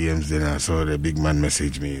my DMs. Then I saw the big man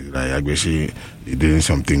message me like, "Agbeshi, you're doing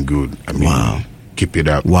something good. I mean, wow. Keep it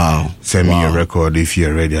up. Wow. Send me a record if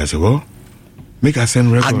you're ready." I said, "Well, make a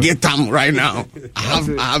send record. I get them right now. I have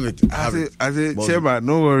it. I said, Chairman,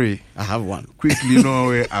 no worry. I have one. Quickly,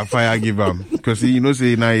 I fire give them. Because, say,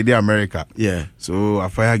 now in America. Yeah. So, I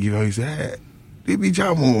fire give him. He said, hey, baby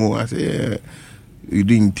Jamo. I said, yeah. You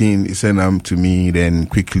doing thing. He sent them to me. Then,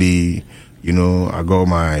 quickly, I got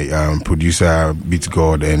my producer, Beat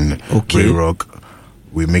God, and Ray Rock.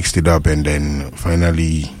 We mixed it up and then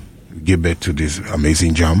finally gave birth to this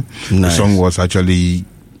amazing jam. Nice. The song was actually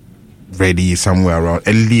ready somewhere around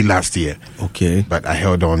early last year. Okay. But I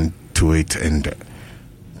held on to it and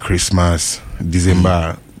Christmas,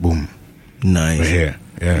 December, boom. Nice. We're here.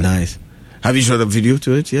 Yeah. Nice. Have you shot a video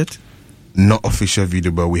to it yet? Not official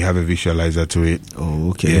video, but we have a visualizer to it. Oh,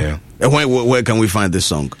 okay. Yeah. And where can we find this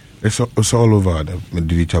song? It's all over the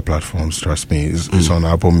digital platforms, trust me. It's on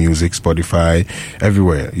Apple Music, Spotify,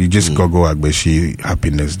 everywhere. You just go Agbeshi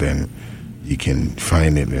Happiness, then you can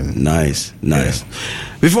find it. And nice. Yeah.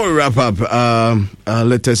 Before we wrap up,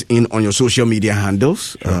 let us in on your social media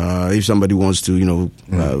handles. If somebody wants to,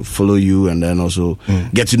 follow you and then also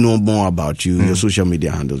get to know more about you, your social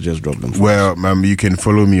media handles, just drop them. Well, you can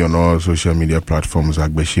follow me on all social media platforms,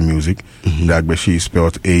 Agbeshi Music. The Agbeshi is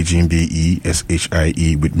spelled AGBESHIE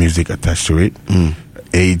with music attached to it.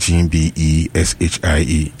 AGBESHIE.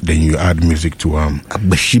 Then you add music to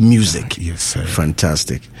Agbeshi Music. Yes, sir.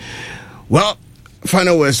 Fantastic. Well,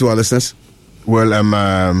 final words to our listeners. Well,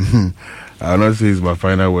 I'll not say it's my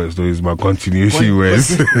final words, though. It's my continuation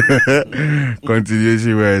words.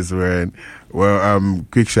 Continuation words, man. Well,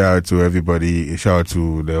 quick shout out to everybody. Shout out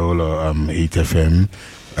to the whole 8 FM.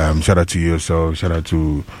 Shout out to yourself. Shout out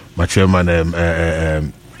to my chairman,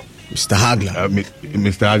 Mr. Hagler.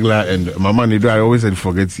 Mr. Hagler and my man, I always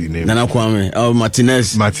forget your name. Nana Kwame. Oh,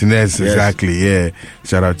 Martinez. Yes. Exactly, yeah.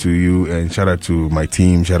 Shout out to you and shout out to my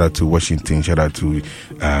team. Shout out to Washington. Shout out to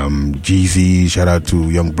Jeezy. Shout out to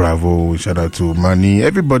Young Bravo. Shout out to Manny.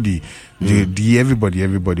 Everybody.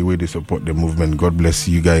 Everybody where they support the movement. God bless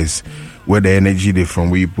you guys. Where the energy they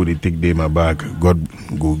from, where you put it, take them back. God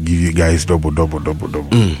go give you guys double.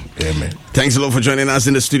 Amen. Thanks a lot for joining us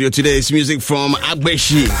in the studio today. It's music from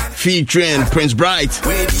Agbeshi featuring Prince Bright.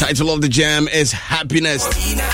 Title of the jam is Happiness.